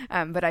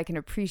 But I can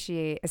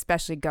appreciate,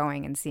 especially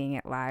going and seeing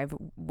it live,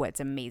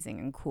 what's amazing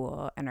and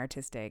cool and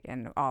artistic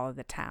and all of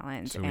the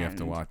talent. So we have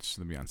to watch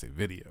the Beyonce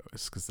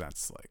videos, because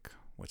that's like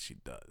what she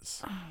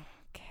does.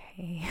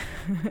 Okay.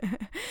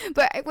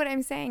 But what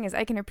I'm saying is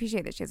I can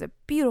appreciate that she has a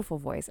beautiful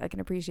voice. I can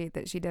appreciate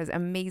that she does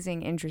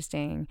amazing,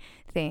 interesting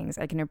things.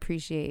 I can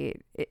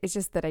appreciate it's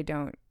just that I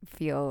don't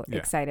feel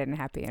excited and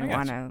happy and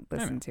want to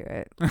listen to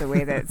it the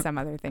way that some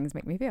other things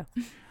make me feel.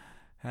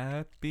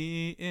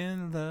 Happy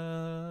in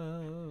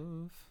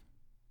love.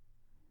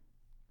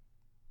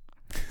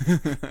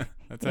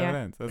 That's how it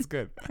ends. That's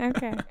good.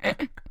 Okay.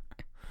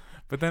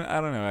 But then,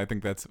 I don't know, I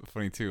think that's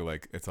funny too.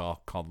 Like, it's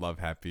all called Love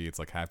Happy. It's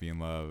like happy in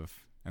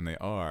love, and they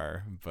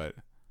are, but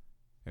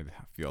it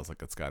feels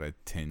like it's got a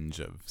tinge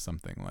of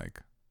something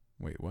like,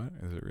 wait, what?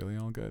 Is it really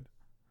all good?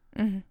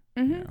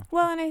 Mm-hmm. Mm-hmm. Yeah.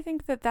 Well, and I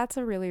think that that's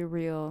a really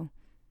real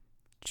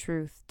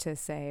truth to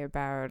say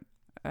about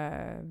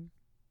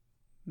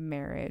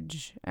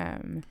marriage,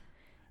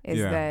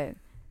 that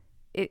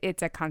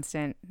it's a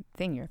constant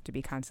thing you have to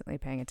be constantly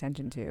paying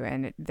attention to,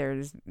 and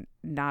there's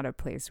not a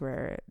place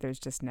where there's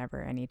just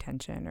never any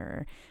tension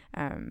or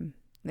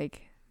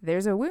like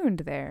there's a wound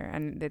there,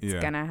 and it's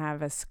gonna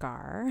have a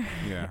scar.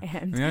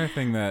 And the other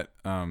thing that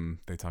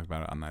they talk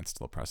about on that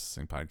Still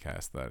Processing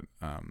podcast that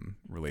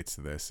relates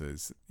to this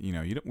is, you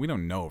know, we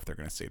don't know if they're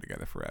gonna stay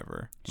together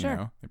forever. Sure. You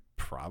know, they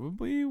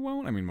probably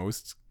won't. I mean,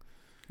 most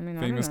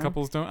famous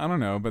couples don't. I don't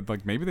know, but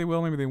like maybe they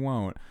will, maybe they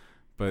won't.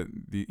 But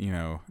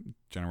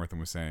Jenna Wortham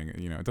was saying,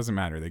 it doesn't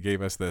matter. They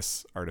gave us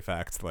this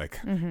artifact, like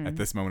at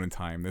this moment in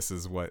time, this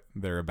is what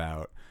they're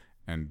about.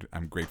 And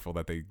I'm grateful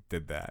that they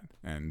did that.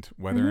 And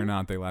whether or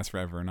not they last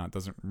forever or not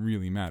doesn't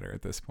really matter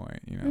at this point.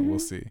 We'll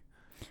see.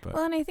 But,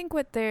 well, and I think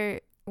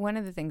one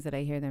of the things that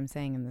I hear them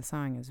saying in the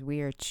song is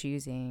we are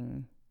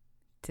choosing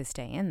to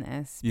stay in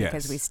this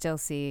because we still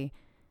see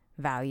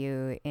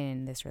value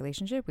in this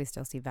relationship. We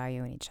still see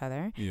value in each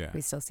other. Yeah.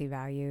 We still see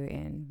value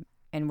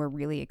and we're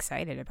really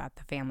excited about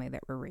the family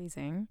that we're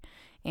raising,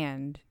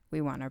 and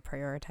we want to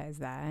prioritize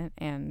that,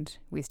 and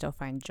we still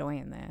find joy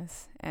in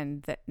this,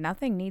 and that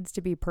nothing needs to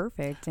be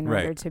perfect in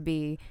order to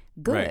be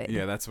good. Right.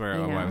 Yeah, that's where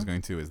I was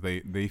going to, is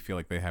they feel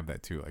like they have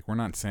that too. Like, we're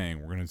not saying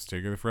we're going to stay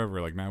together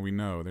forever. Like, now we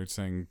know. They're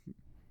saying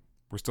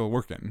we're still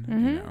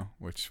working,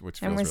 which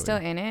feels and we're really still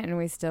in it, and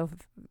we still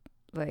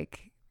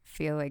like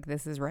feel like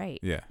this is right.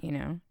 Yeah.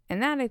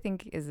 And that I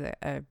think is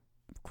a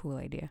cool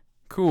idea.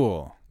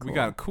 Cool. We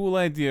got a cool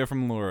idea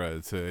from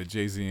Laura to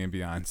Jay-Z and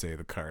Beyonce,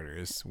 the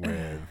Carters,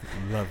 with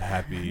Love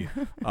Happy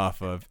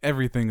off of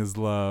Everything Is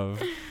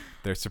Love,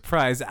 their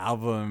surprise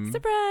album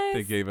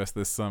they gave us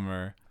this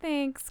summer.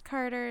 Thanks,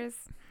 Carters.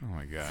 Oh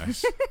my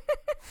gosh.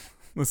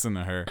 Listen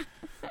to her.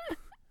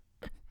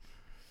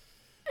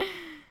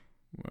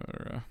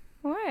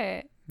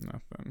 What?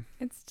 Nothing.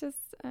 It's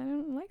just, I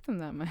don't like them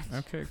that much.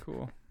 Okay,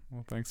 cool.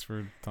 Well, thanks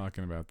for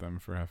talking about them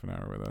for half an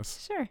hour with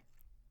us. Sure.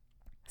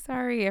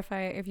 sorry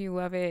if you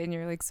love it and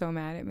you're like so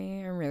mad at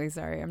me. I'm really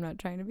sorry. I'm not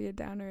trying to be a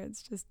downer.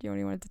 It's just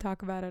Yoni wanted to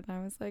talk about it, and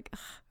I was like, ugh,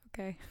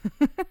 okay.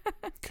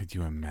 Could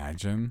you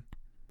imagine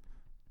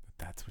that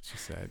that's what she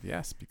said?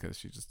 Yes, because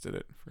she just did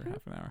it for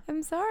half an hour.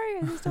 I'm sorry.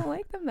 I just don't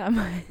like them that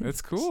much.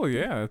 It's cool.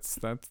 Yeah,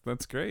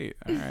 that's great.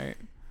 All right.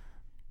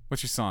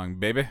 What's your song,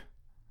 baby?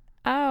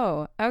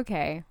 Oh,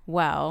 okay.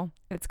 Well,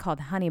 it's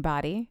called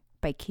Honeybody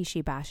by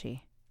Kishi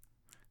Bashi.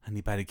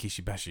 Honeybody,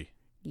 Kishi, Bashi.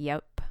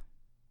 Yep.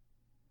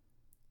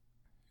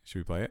 Should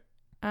we play it?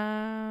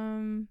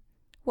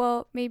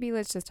 Well, maybe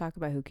let's just talk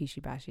about who Kishi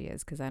Bashi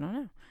is, because I don't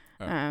know.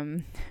 Oh.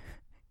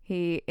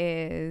 He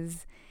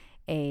is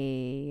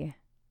an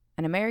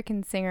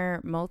American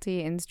singer,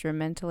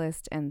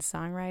 multi-instrumentalist, and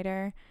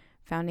songwriter,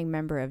 founding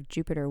member of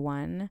Jupiter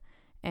One,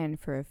 and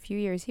for a few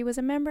years he was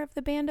a member of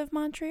the Band of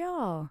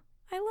Montreal.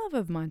 I love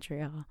of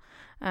Montreal.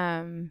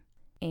 And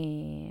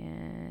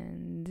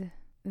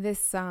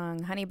this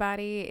song,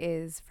 Honeybody,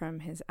 is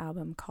from his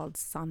album called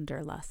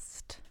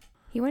Sonderlust.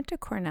 He went to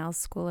Cornell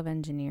School of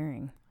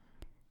Engineering,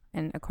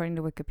 and according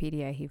to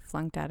Wikipedia, he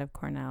flunked out of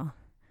Cornell,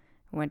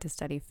 went to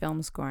study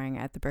film scoring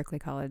at the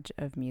Berklee College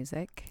of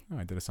Music. Oh,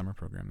 I did a summer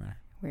program there.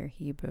 Where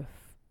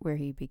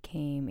he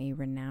became a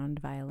renowned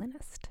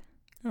violinist.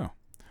 Oh,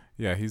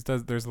 yeah.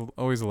 There's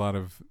always a lot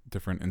of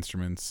different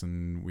instruments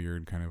and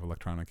weird kind of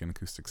electronic and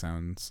acoustic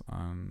sounds.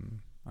 I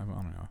don't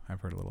know.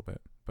 I've heard a little bit,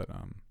 but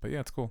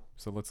yeah, it's cool.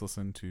 So let's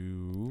listen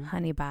to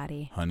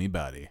Honeybody.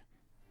 Honeybody.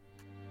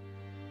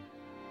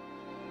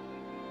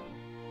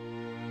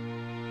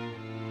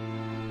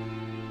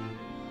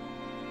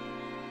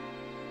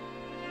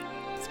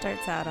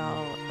 Starts out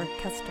all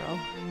orchestral.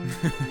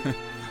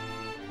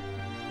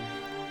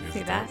 Yes,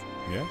 See that?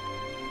 Yeah,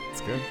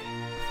 it's good.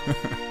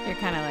 You're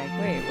kind of like,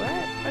 wait,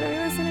 what? What are we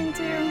listening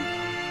to?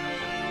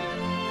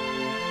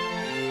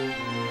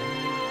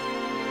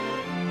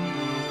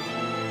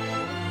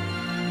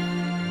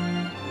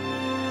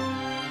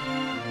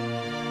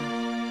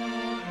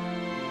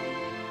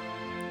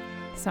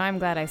 So I'm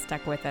glad I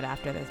stuck with it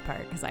after this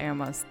part, because I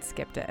almost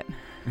skipped it.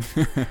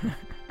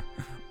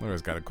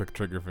 Laura's got a quick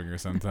trigger finger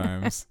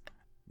sometimes.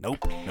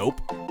 Nope.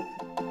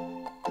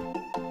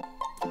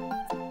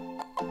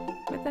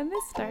 But then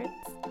this starts.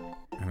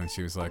 And then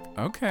she was like,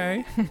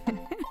 okay,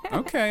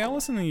 I'll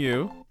listen to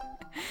you.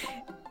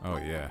 Oh,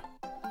 yeah.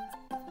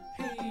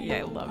 Yeah,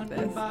 I love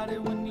this.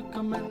 When you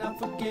coming out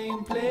for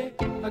gameplay,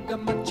 I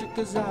got my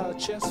chickens out,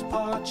 chest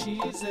part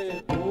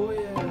cheesy. Oh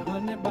yeah,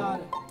 honey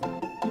body,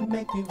 you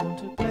make me want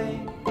to play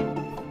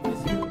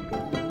with you.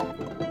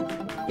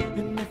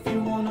 And if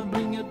you wanna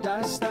bring your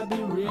dice, that'd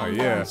be real. Oh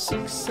yeah.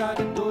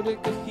 Six-sided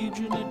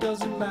dodecahedron, it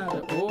doesn't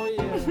matter. Oh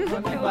yeah,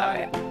 honey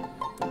body,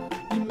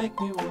 you make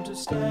me want to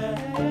stay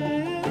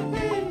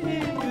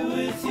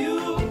with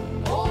you.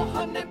 Oh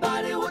honey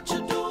body, what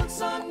you doing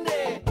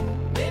Sunday?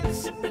 Maybe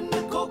sipping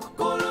the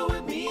Coca-Cola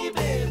with me,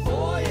 babe.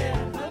 Oh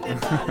yeah, honey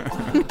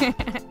body,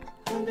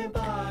 honey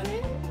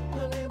body,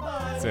 honey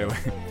body. So,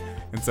 like,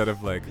 instead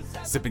of like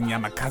sipping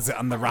Yamakaze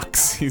on the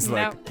rocks, he's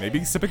like, Nope.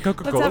 maybe sipping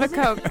Coca-Cola. Let's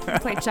have a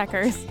Coke. Play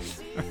checkers.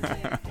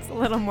 It's a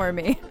little more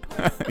me.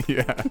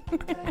 Yeah.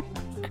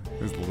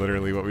 It's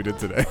literally what we did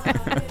today.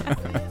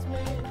 That's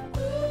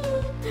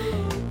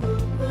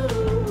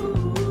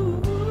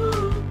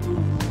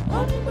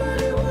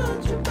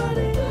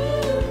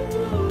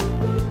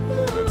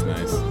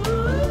nice.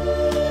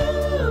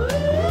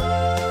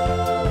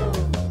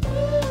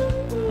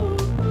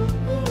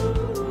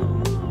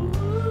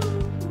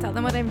 Tell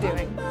them what I'm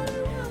doing.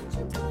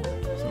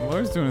 So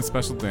Laura's doing a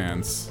special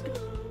dance.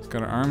 She's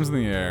got her arms in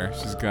the air.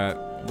 She's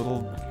got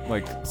little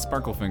like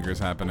sparkle fingers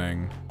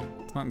happening.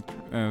 It's not.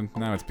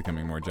 Now it's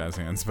becoming more jazz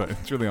hands, but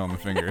it's really all in the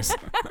fingers.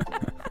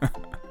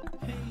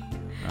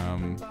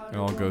 It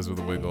all goes with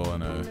a wiggle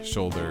and a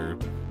shoulder.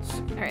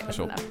 All right, that's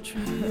enough.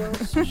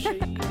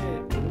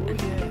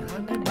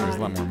 There's a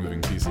lot more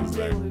moving pieces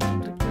there.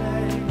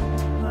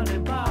 Honey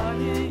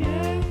body,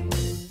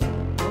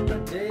 yeah. On the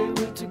day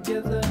we're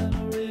together in a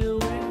real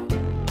way.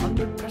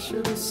 Under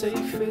pressure, the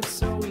safe, it's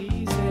so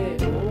easy.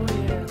 Oh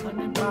yeah,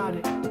 honey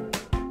body.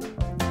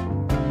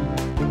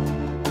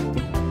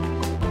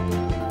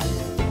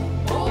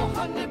 Oh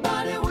honey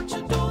body, what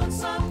you doing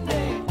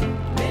Sunday?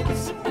 Maybe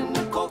sipping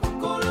the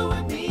Coca-Cola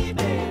with me,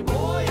 babe.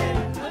 Oh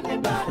yeah, honey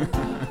body.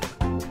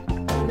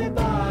 Honey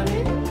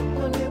body,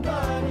 honey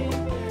body,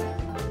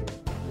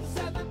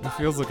 yeah. It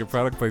feels like a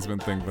product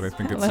placement thing, but I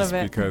think it's Love just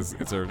it. because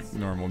it's a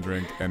normal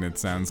drink and it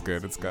sounds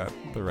good. It's got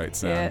the right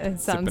sound. Yeah, it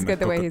sounds Sipping good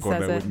the way he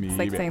Coca-Cola says with it. me, It's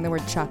like babe. saying the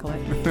word chocolate.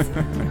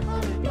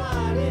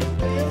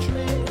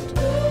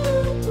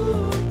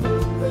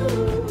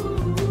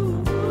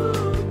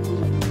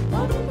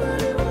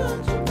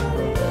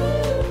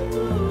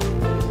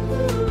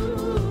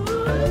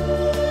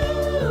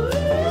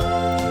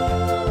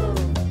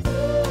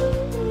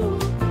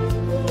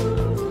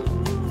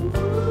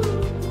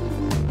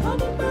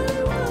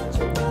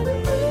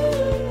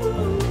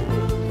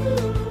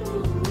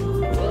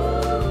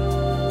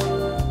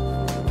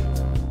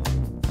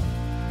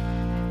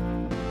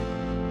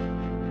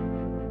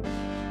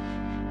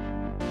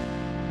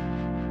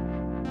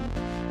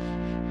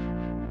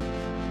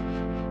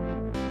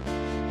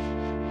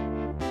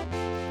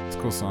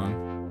 cool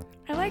song.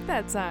 I like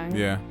that song.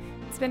 Yeah.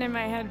 It's been in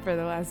my head for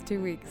the last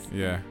 2 weeks.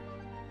 Yeah.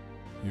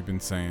 You've been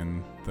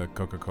saying the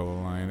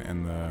Coca-Cola line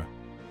and the...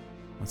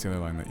 What's the other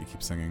line that you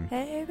keep singing?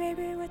 Hey,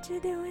 baby, what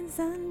you doing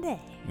Sunday?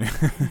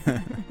 That's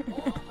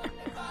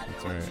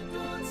right.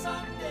 Oh,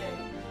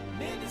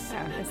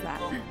 is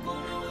that?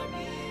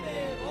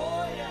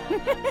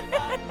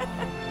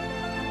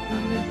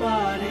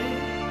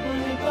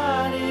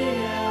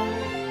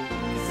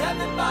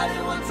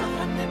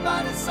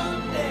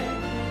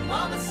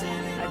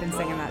 I've been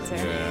singing that too.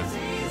 Yeah.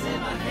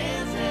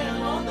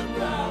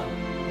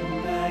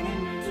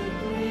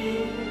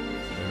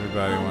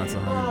 Everybody wants a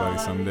honeybody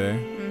someday.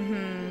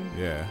 Mm-hmm.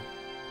 Yeah.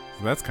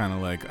 So that's kind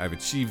of like I've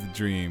achieved the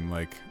dream.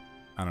 Like,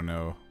 I don't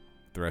know what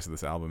the rest of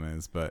this album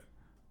is, but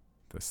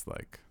this,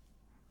 like,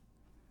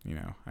 you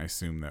know, I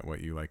assume that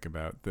what you like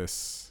about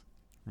this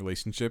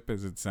relationship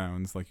is it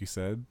sounds like you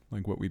said,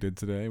 like what we did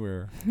today,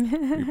 where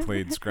we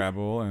played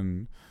Scrabble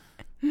and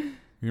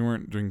we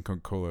weren't drinking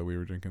Coca-Cola. We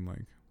were drinking,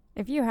 like...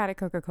 If you had a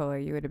Coca-Cola,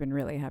 you would have been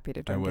really happy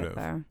to drink it,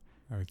 though.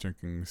 I was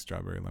drinking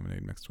strawberry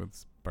lemonade mixed with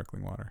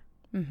sparkling water,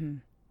 Mm-hmm.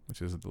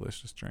 which is a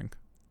delicious drink.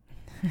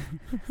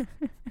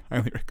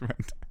 Highly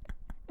recommend.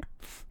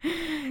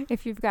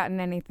 If you've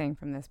gotten anything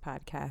from this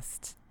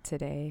podcast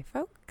today,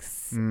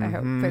 folks, I Mhm.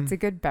 hope it's a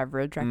good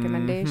beverage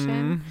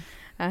recommendation.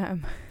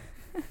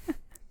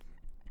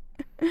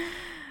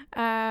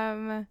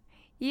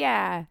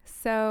 Yeah,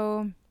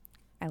 so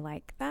I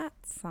like that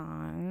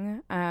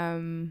song.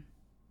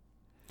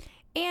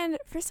 And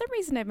for some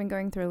reason, I've been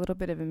going through a little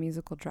bit of a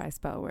musical dry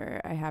spell where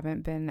I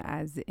haven't been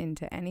as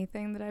into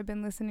anything that I've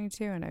been listening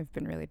to, and I've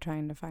been really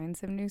trying to find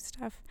some new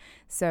stuff.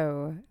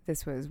 So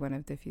this was one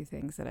of the few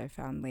things that I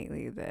found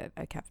lately that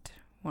I kept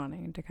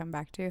wanting to come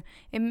back to.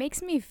 It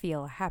makes me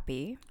feel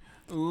happy.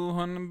 Ooh,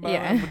 honey,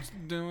 Yeah. what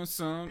you doing,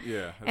 son?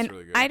 Yeah, that's And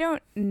really good. I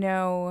don't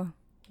know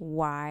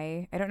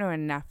why. I don't know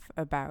enough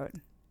about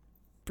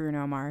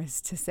Bruno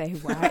Mars to say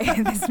why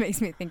this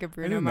makes me think of I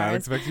Bruno did not Mars.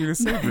 expect you to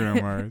say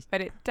Bruno Mars.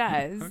 But it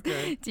does.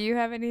 Okay. Do you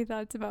have any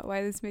thoughts about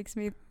why this makes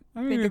me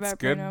I mean, think it's about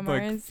good, Bruno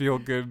like, Mars? feel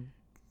good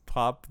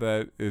pop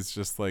that is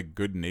just like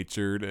good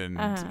natured and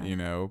Uh-huh. you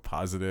know,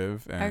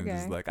 positive and Okay.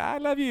 is like, I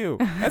love you.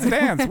 Let's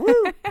dance.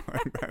 Woo!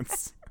 Like,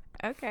 that's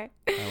Okay.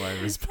 how I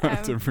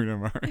respond to Bruno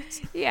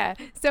Mars. Yeah.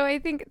 So I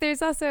think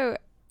there's also,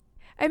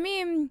 I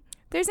mean,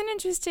 there's an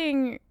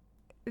interesting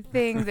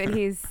thing that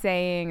he's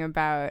saying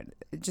about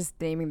just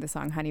naming the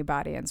song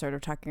Honeybody and sort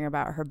of talking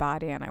about her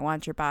body and I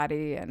want your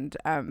body and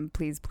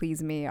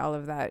please me. All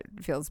of that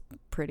feels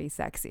pretty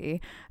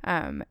sexy.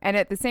 And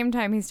at the same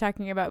time, he's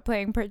talking about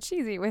playing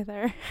Parcheesi with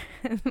her.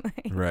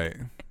 Like, Right.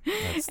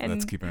 That's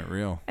And- keeping it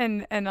real.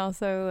 and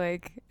also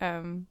like,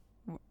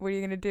 what are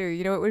you going to do?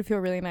 You know, it would feel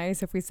really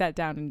nice if we sat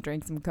down and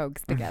drank some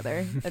Cokes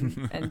together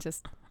and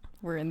just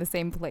we're in the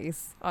same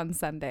place on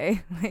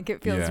Sunday. Like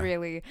it feels Yeah.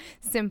 really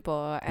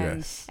simple. And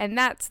Yes. and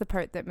that's the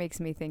part that makes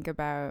me think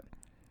about,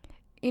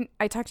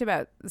 I talked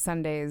about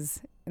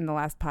Sundays in the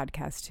last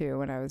podcast too,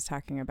 when I was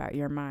talking about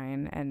Your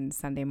Mine and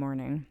Sunday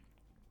morning.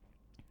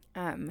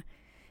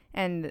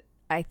 And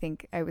I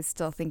think I was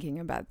still thinking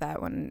about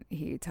that when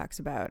he talks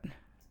about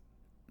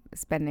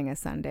spending a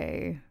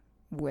Sunday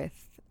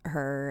with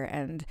her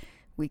and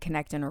we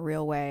connect in a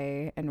real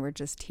way and we're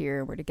just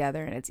here, we're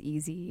together and it's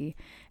easy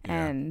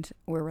Yeah. and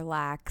we're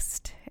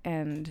relaxed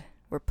and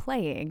we're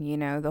playing, you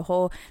know,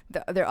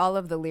 they're all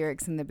of the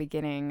lyrics in the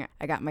beginning.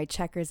 I got my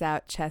checkers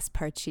out, chess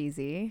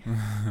Parcheesi.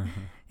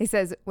 He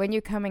says, when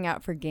you coming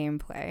out for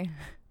gameplay,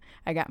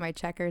 I got my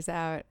checkers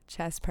out,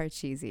 chess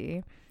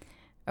Parcheesi.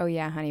 Oh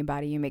yeah,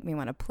 Honeybody, you make me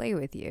want to play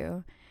with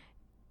you.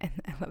 And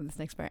I love this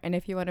next part. And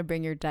if you want to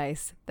bring your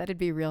dice, that'd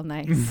be real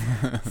nice.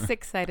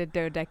 6-sided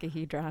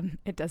dodecahedron.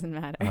 It doesn't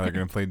matter. Oh, they're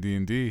gonna play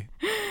D&D.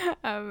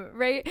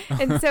 Right?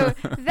 And so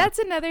that's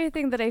another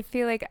thing that I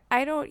feel like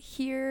I don't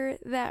hear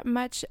that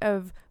much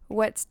of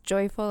what's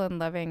joyful and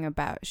loving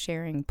about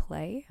sharing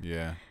play.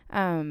 Yeah.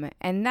 And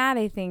that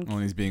I think... Well,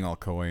 he's being all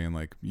coy and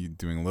like you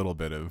doing a little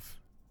bit of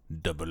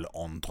double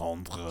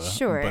entendre.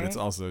 Sure. But it's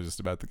also just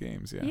about the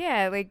games. Yeah.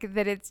 Yeah, like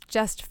that it's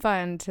just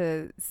fun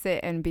to sit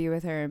and be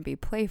with her and be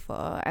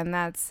playful. And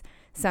that's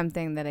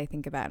something that I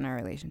think about in our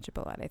relationship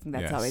a lot. I think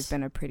that's Yes. always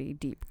been a pretty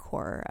deep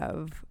core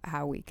of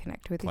how we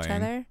connect with each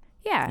Playing. other.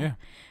 Yeah.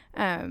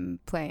 Yeah.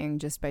 Playing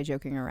just by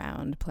joking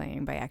around,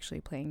 playing by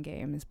actually playing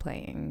games,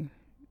 playing.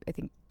 I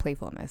think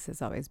playfulness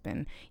has always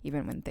been,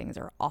 even when things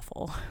are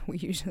awful, we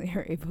usually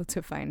are able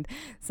to find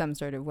some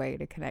sort of way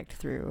to connect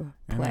through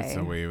play. And it's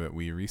a way that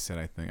we reset,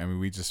 I think. I mean,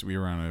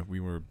 we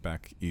were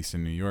back east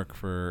in New York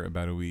for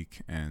about a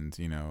week and,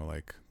 you know,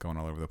 like going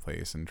all over the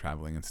place and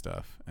traveling and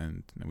stuff.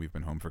 And we've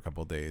been home for a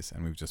couple of days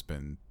and we've just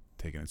been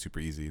taking it super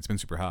easy. It's been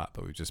super hot,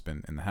 but we've just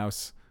been in the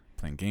house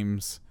playing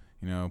games,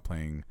 you know,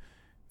 playing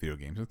video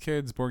games with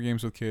kids, board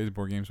games with kids,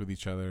 board games with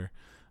each other.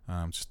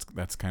 Just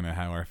that's kind of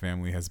how our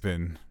family has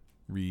been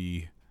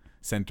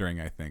re-centering,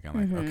 I think. I'm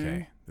like,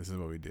 okay, this is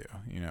what we do,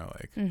 you know,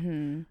 like,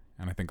 and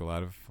I think a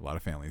lot of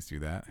families do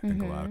that. I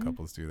think a lot of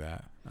couples do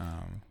that.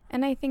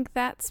 And I think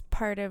that's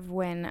part of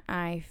when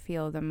I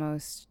feel the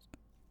most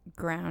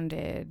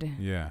grounded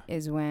Yeah.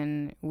 is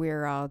when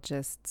we're all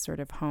just sort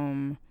of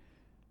home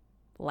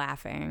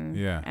laughing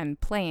and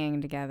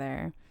playing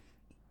together.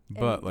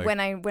 But and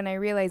like when I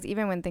realize,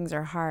 even when things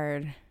are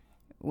hard,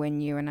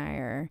 when you and I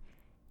are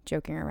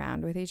joking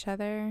around with each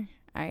other,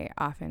 I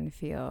often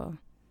feel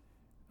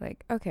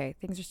like, okay,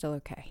 things are still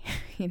okay,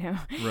 you know?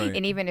 Right.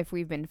 And even if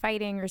we've been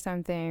fighting or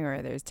something,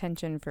 or there's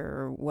tension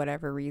for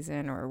whatever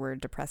reason, or we're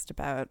depressed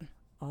about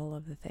all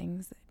of the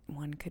things that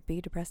one could be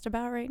depressed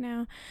about right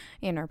now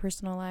in our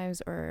personal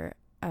lives or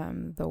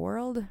the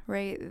world,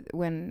 right?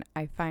 When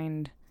I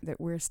find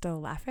that we're still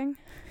laughing,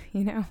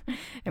 you know,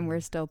 and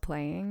we're still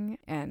playing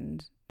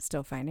and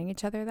still finding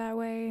each other that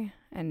way,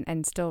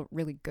 and still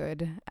really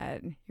good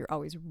at, you're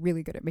always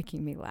really good at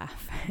making me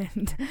laugh,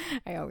 and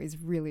I always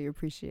really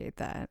appreciate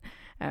that,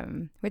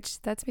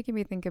 which that's making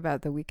me think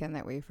about the weekend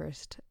that we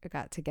first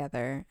got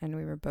together, and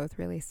we were both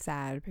really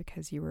sad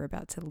because you were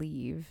about to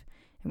leave,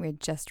 and we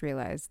had just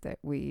realized that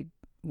we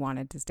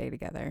wanted to stay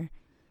together,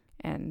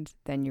 and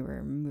then you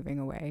were moving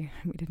away.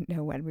 We didn't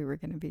know when we were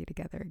going to be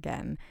together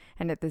again,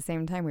 and at the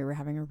same time we were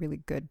having a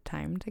really good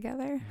time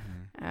together.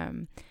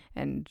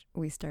 And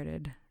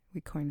we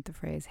coined the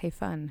phrase, "Hey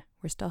fun,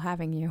 we're still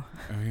having you."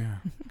 Oh yeah.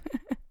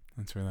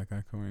 That's where that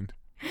got coined.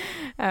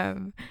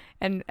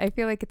 And I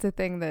feel like it's a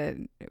thing that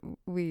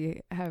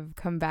we have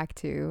come back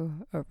to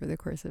over the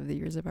course of the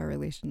years of our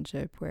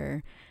relationship,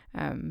 where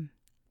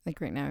like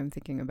right now I'm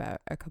thinking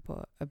about a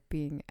couple of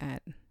being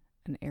at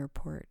an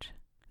airport,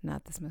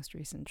 not this most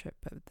recent trip,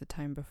 but the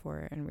time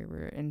before, and we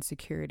were in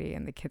security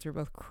and the kids were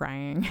both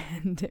crying,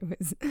 and it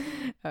was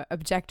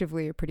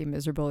objectively a pretty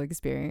miserable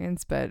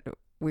experience, but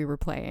we were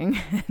playing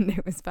and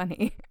it was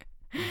funny.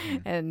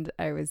 And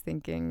I was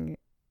thinking,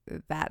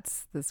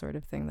 that's the sort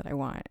of thing that I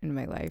want in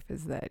my life,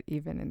 is that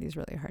even in these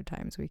really hard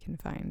times we can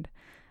find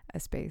a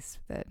space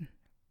that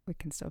we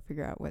can still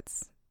figure out what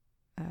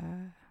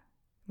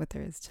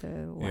there is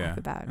to laugh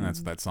about. And that's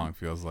what that song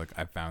feels like.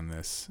 I found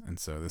this, and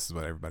so this is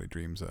what everybody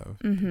dreams of.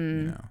 Mm-hmm.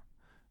 You know,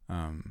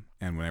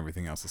 and when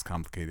everything else is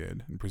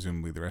complicated, and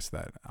presumably the rest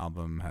of that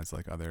album has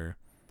like other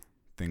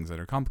things that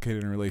are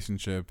complicated in a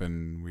relationship,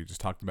 and we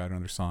just talked about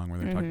another song where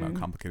they're talking about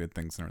complicated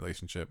things in a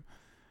relationship.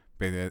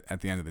 But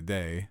at the end of the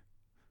day,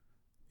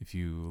 if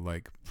you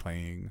like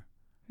playing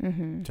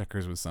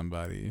checkers with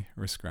somebody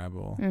or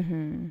Scrabble,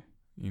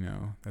 you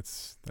know,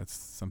 that's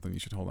something you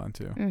should hold on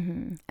to.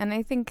 And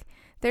I think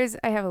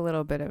I have a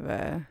little bit of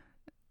a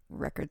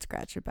record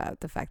scratch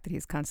about the fact that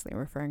he's constantly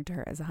referring to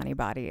her as a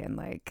honeybody, and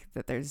like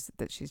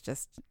that she's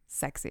just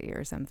sexy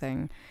or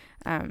something.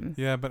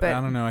 Yeah, but I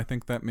don't know. I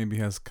think that maybe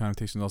has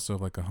connotations also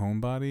of like a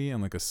homebody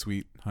and like a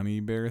sweet honey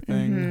bear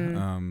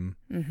thing.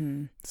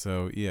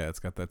 So yeah, it's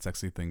got that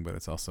sexy thing, but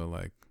it's also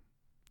like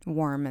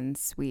warm and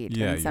sweet,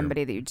 and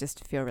somebody that you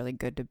just feel really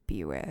good to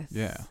be with.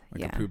 Yeah,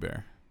 like a Pooh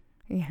Bear.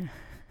 Yeah.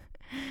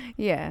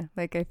 Yeah,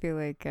 like I feel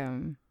like I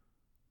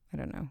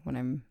don't know, when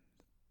I'm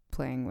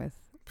playing with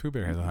Pooh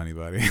Bear has a honey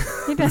buddy.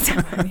 He does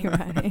have a honey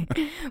buddy.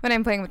 When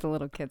I'm playing with the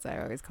little kids, I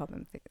always call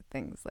them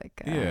things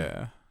like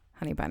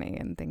honey bunny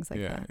and things like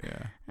that.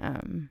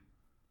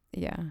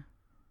 Yeah.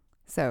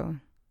 So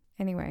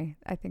anyway,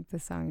 I think the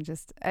song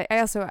just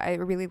I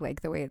really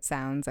like the way it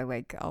sounds. I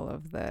like all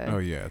of the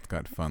it's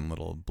got fun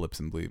little blips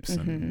and bleeps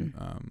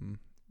and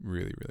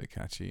really, really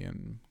catchy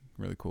and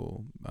really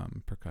cool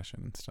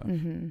percussion and stuff.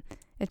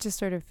 It just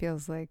sort of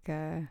feels like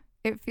a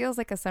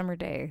summer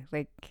day.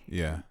 Like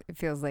it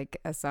feels like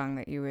a song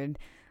that you would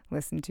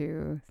listen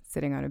to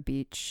sitting on a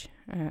beach.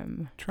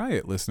 Try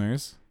it,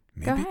 listeners.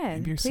 Go ahead.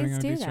 Maybe you're Please sitting on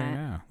a do beach that right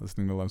now,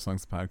 listening to Love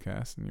Songs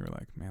podcast, and you were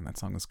like, "Man, that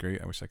song was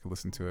great. I wish I could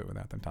listen to it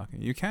without them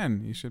talking." You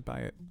can. You should buy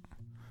it.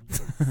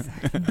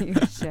 You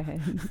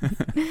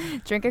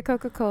should. Drink a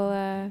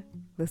Coca-Cola,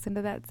 listen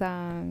to that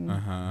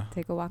song,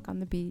 take a walk on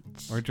the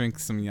beach, or drink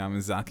some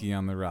Yamazaki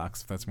on the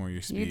rocks if that's more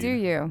your speed.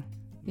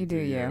 You do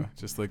you.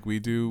 Just like we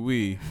do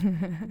we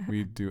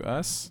do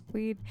us.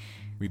 We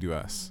do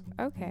us.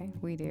 Okay,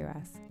 we do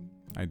us.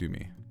 I do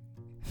me.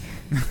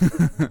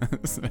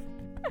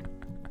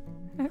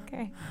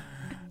 Okay.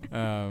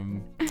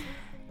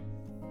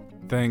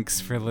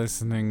 Thanks for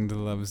listening to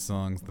Love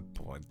Songs, the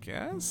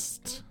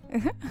podcast.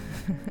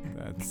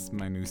 That's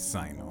my new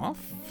sign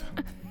off.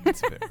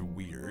 It's very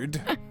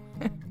weird.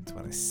 That's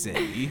what I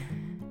say.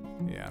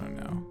 Yeah, I don't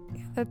know.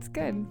 That's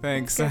good.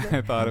 Thanks. That's good.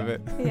 I thought of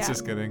it. Yeah.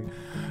 Just kidding.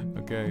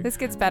 Okay. This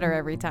gets better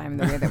every time,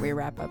 the way that we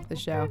wrap up the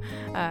show.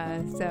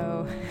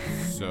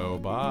 So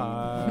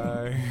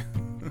bye.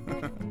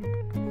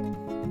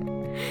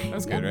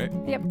 That's good, right?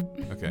 Yep.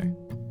 Okay.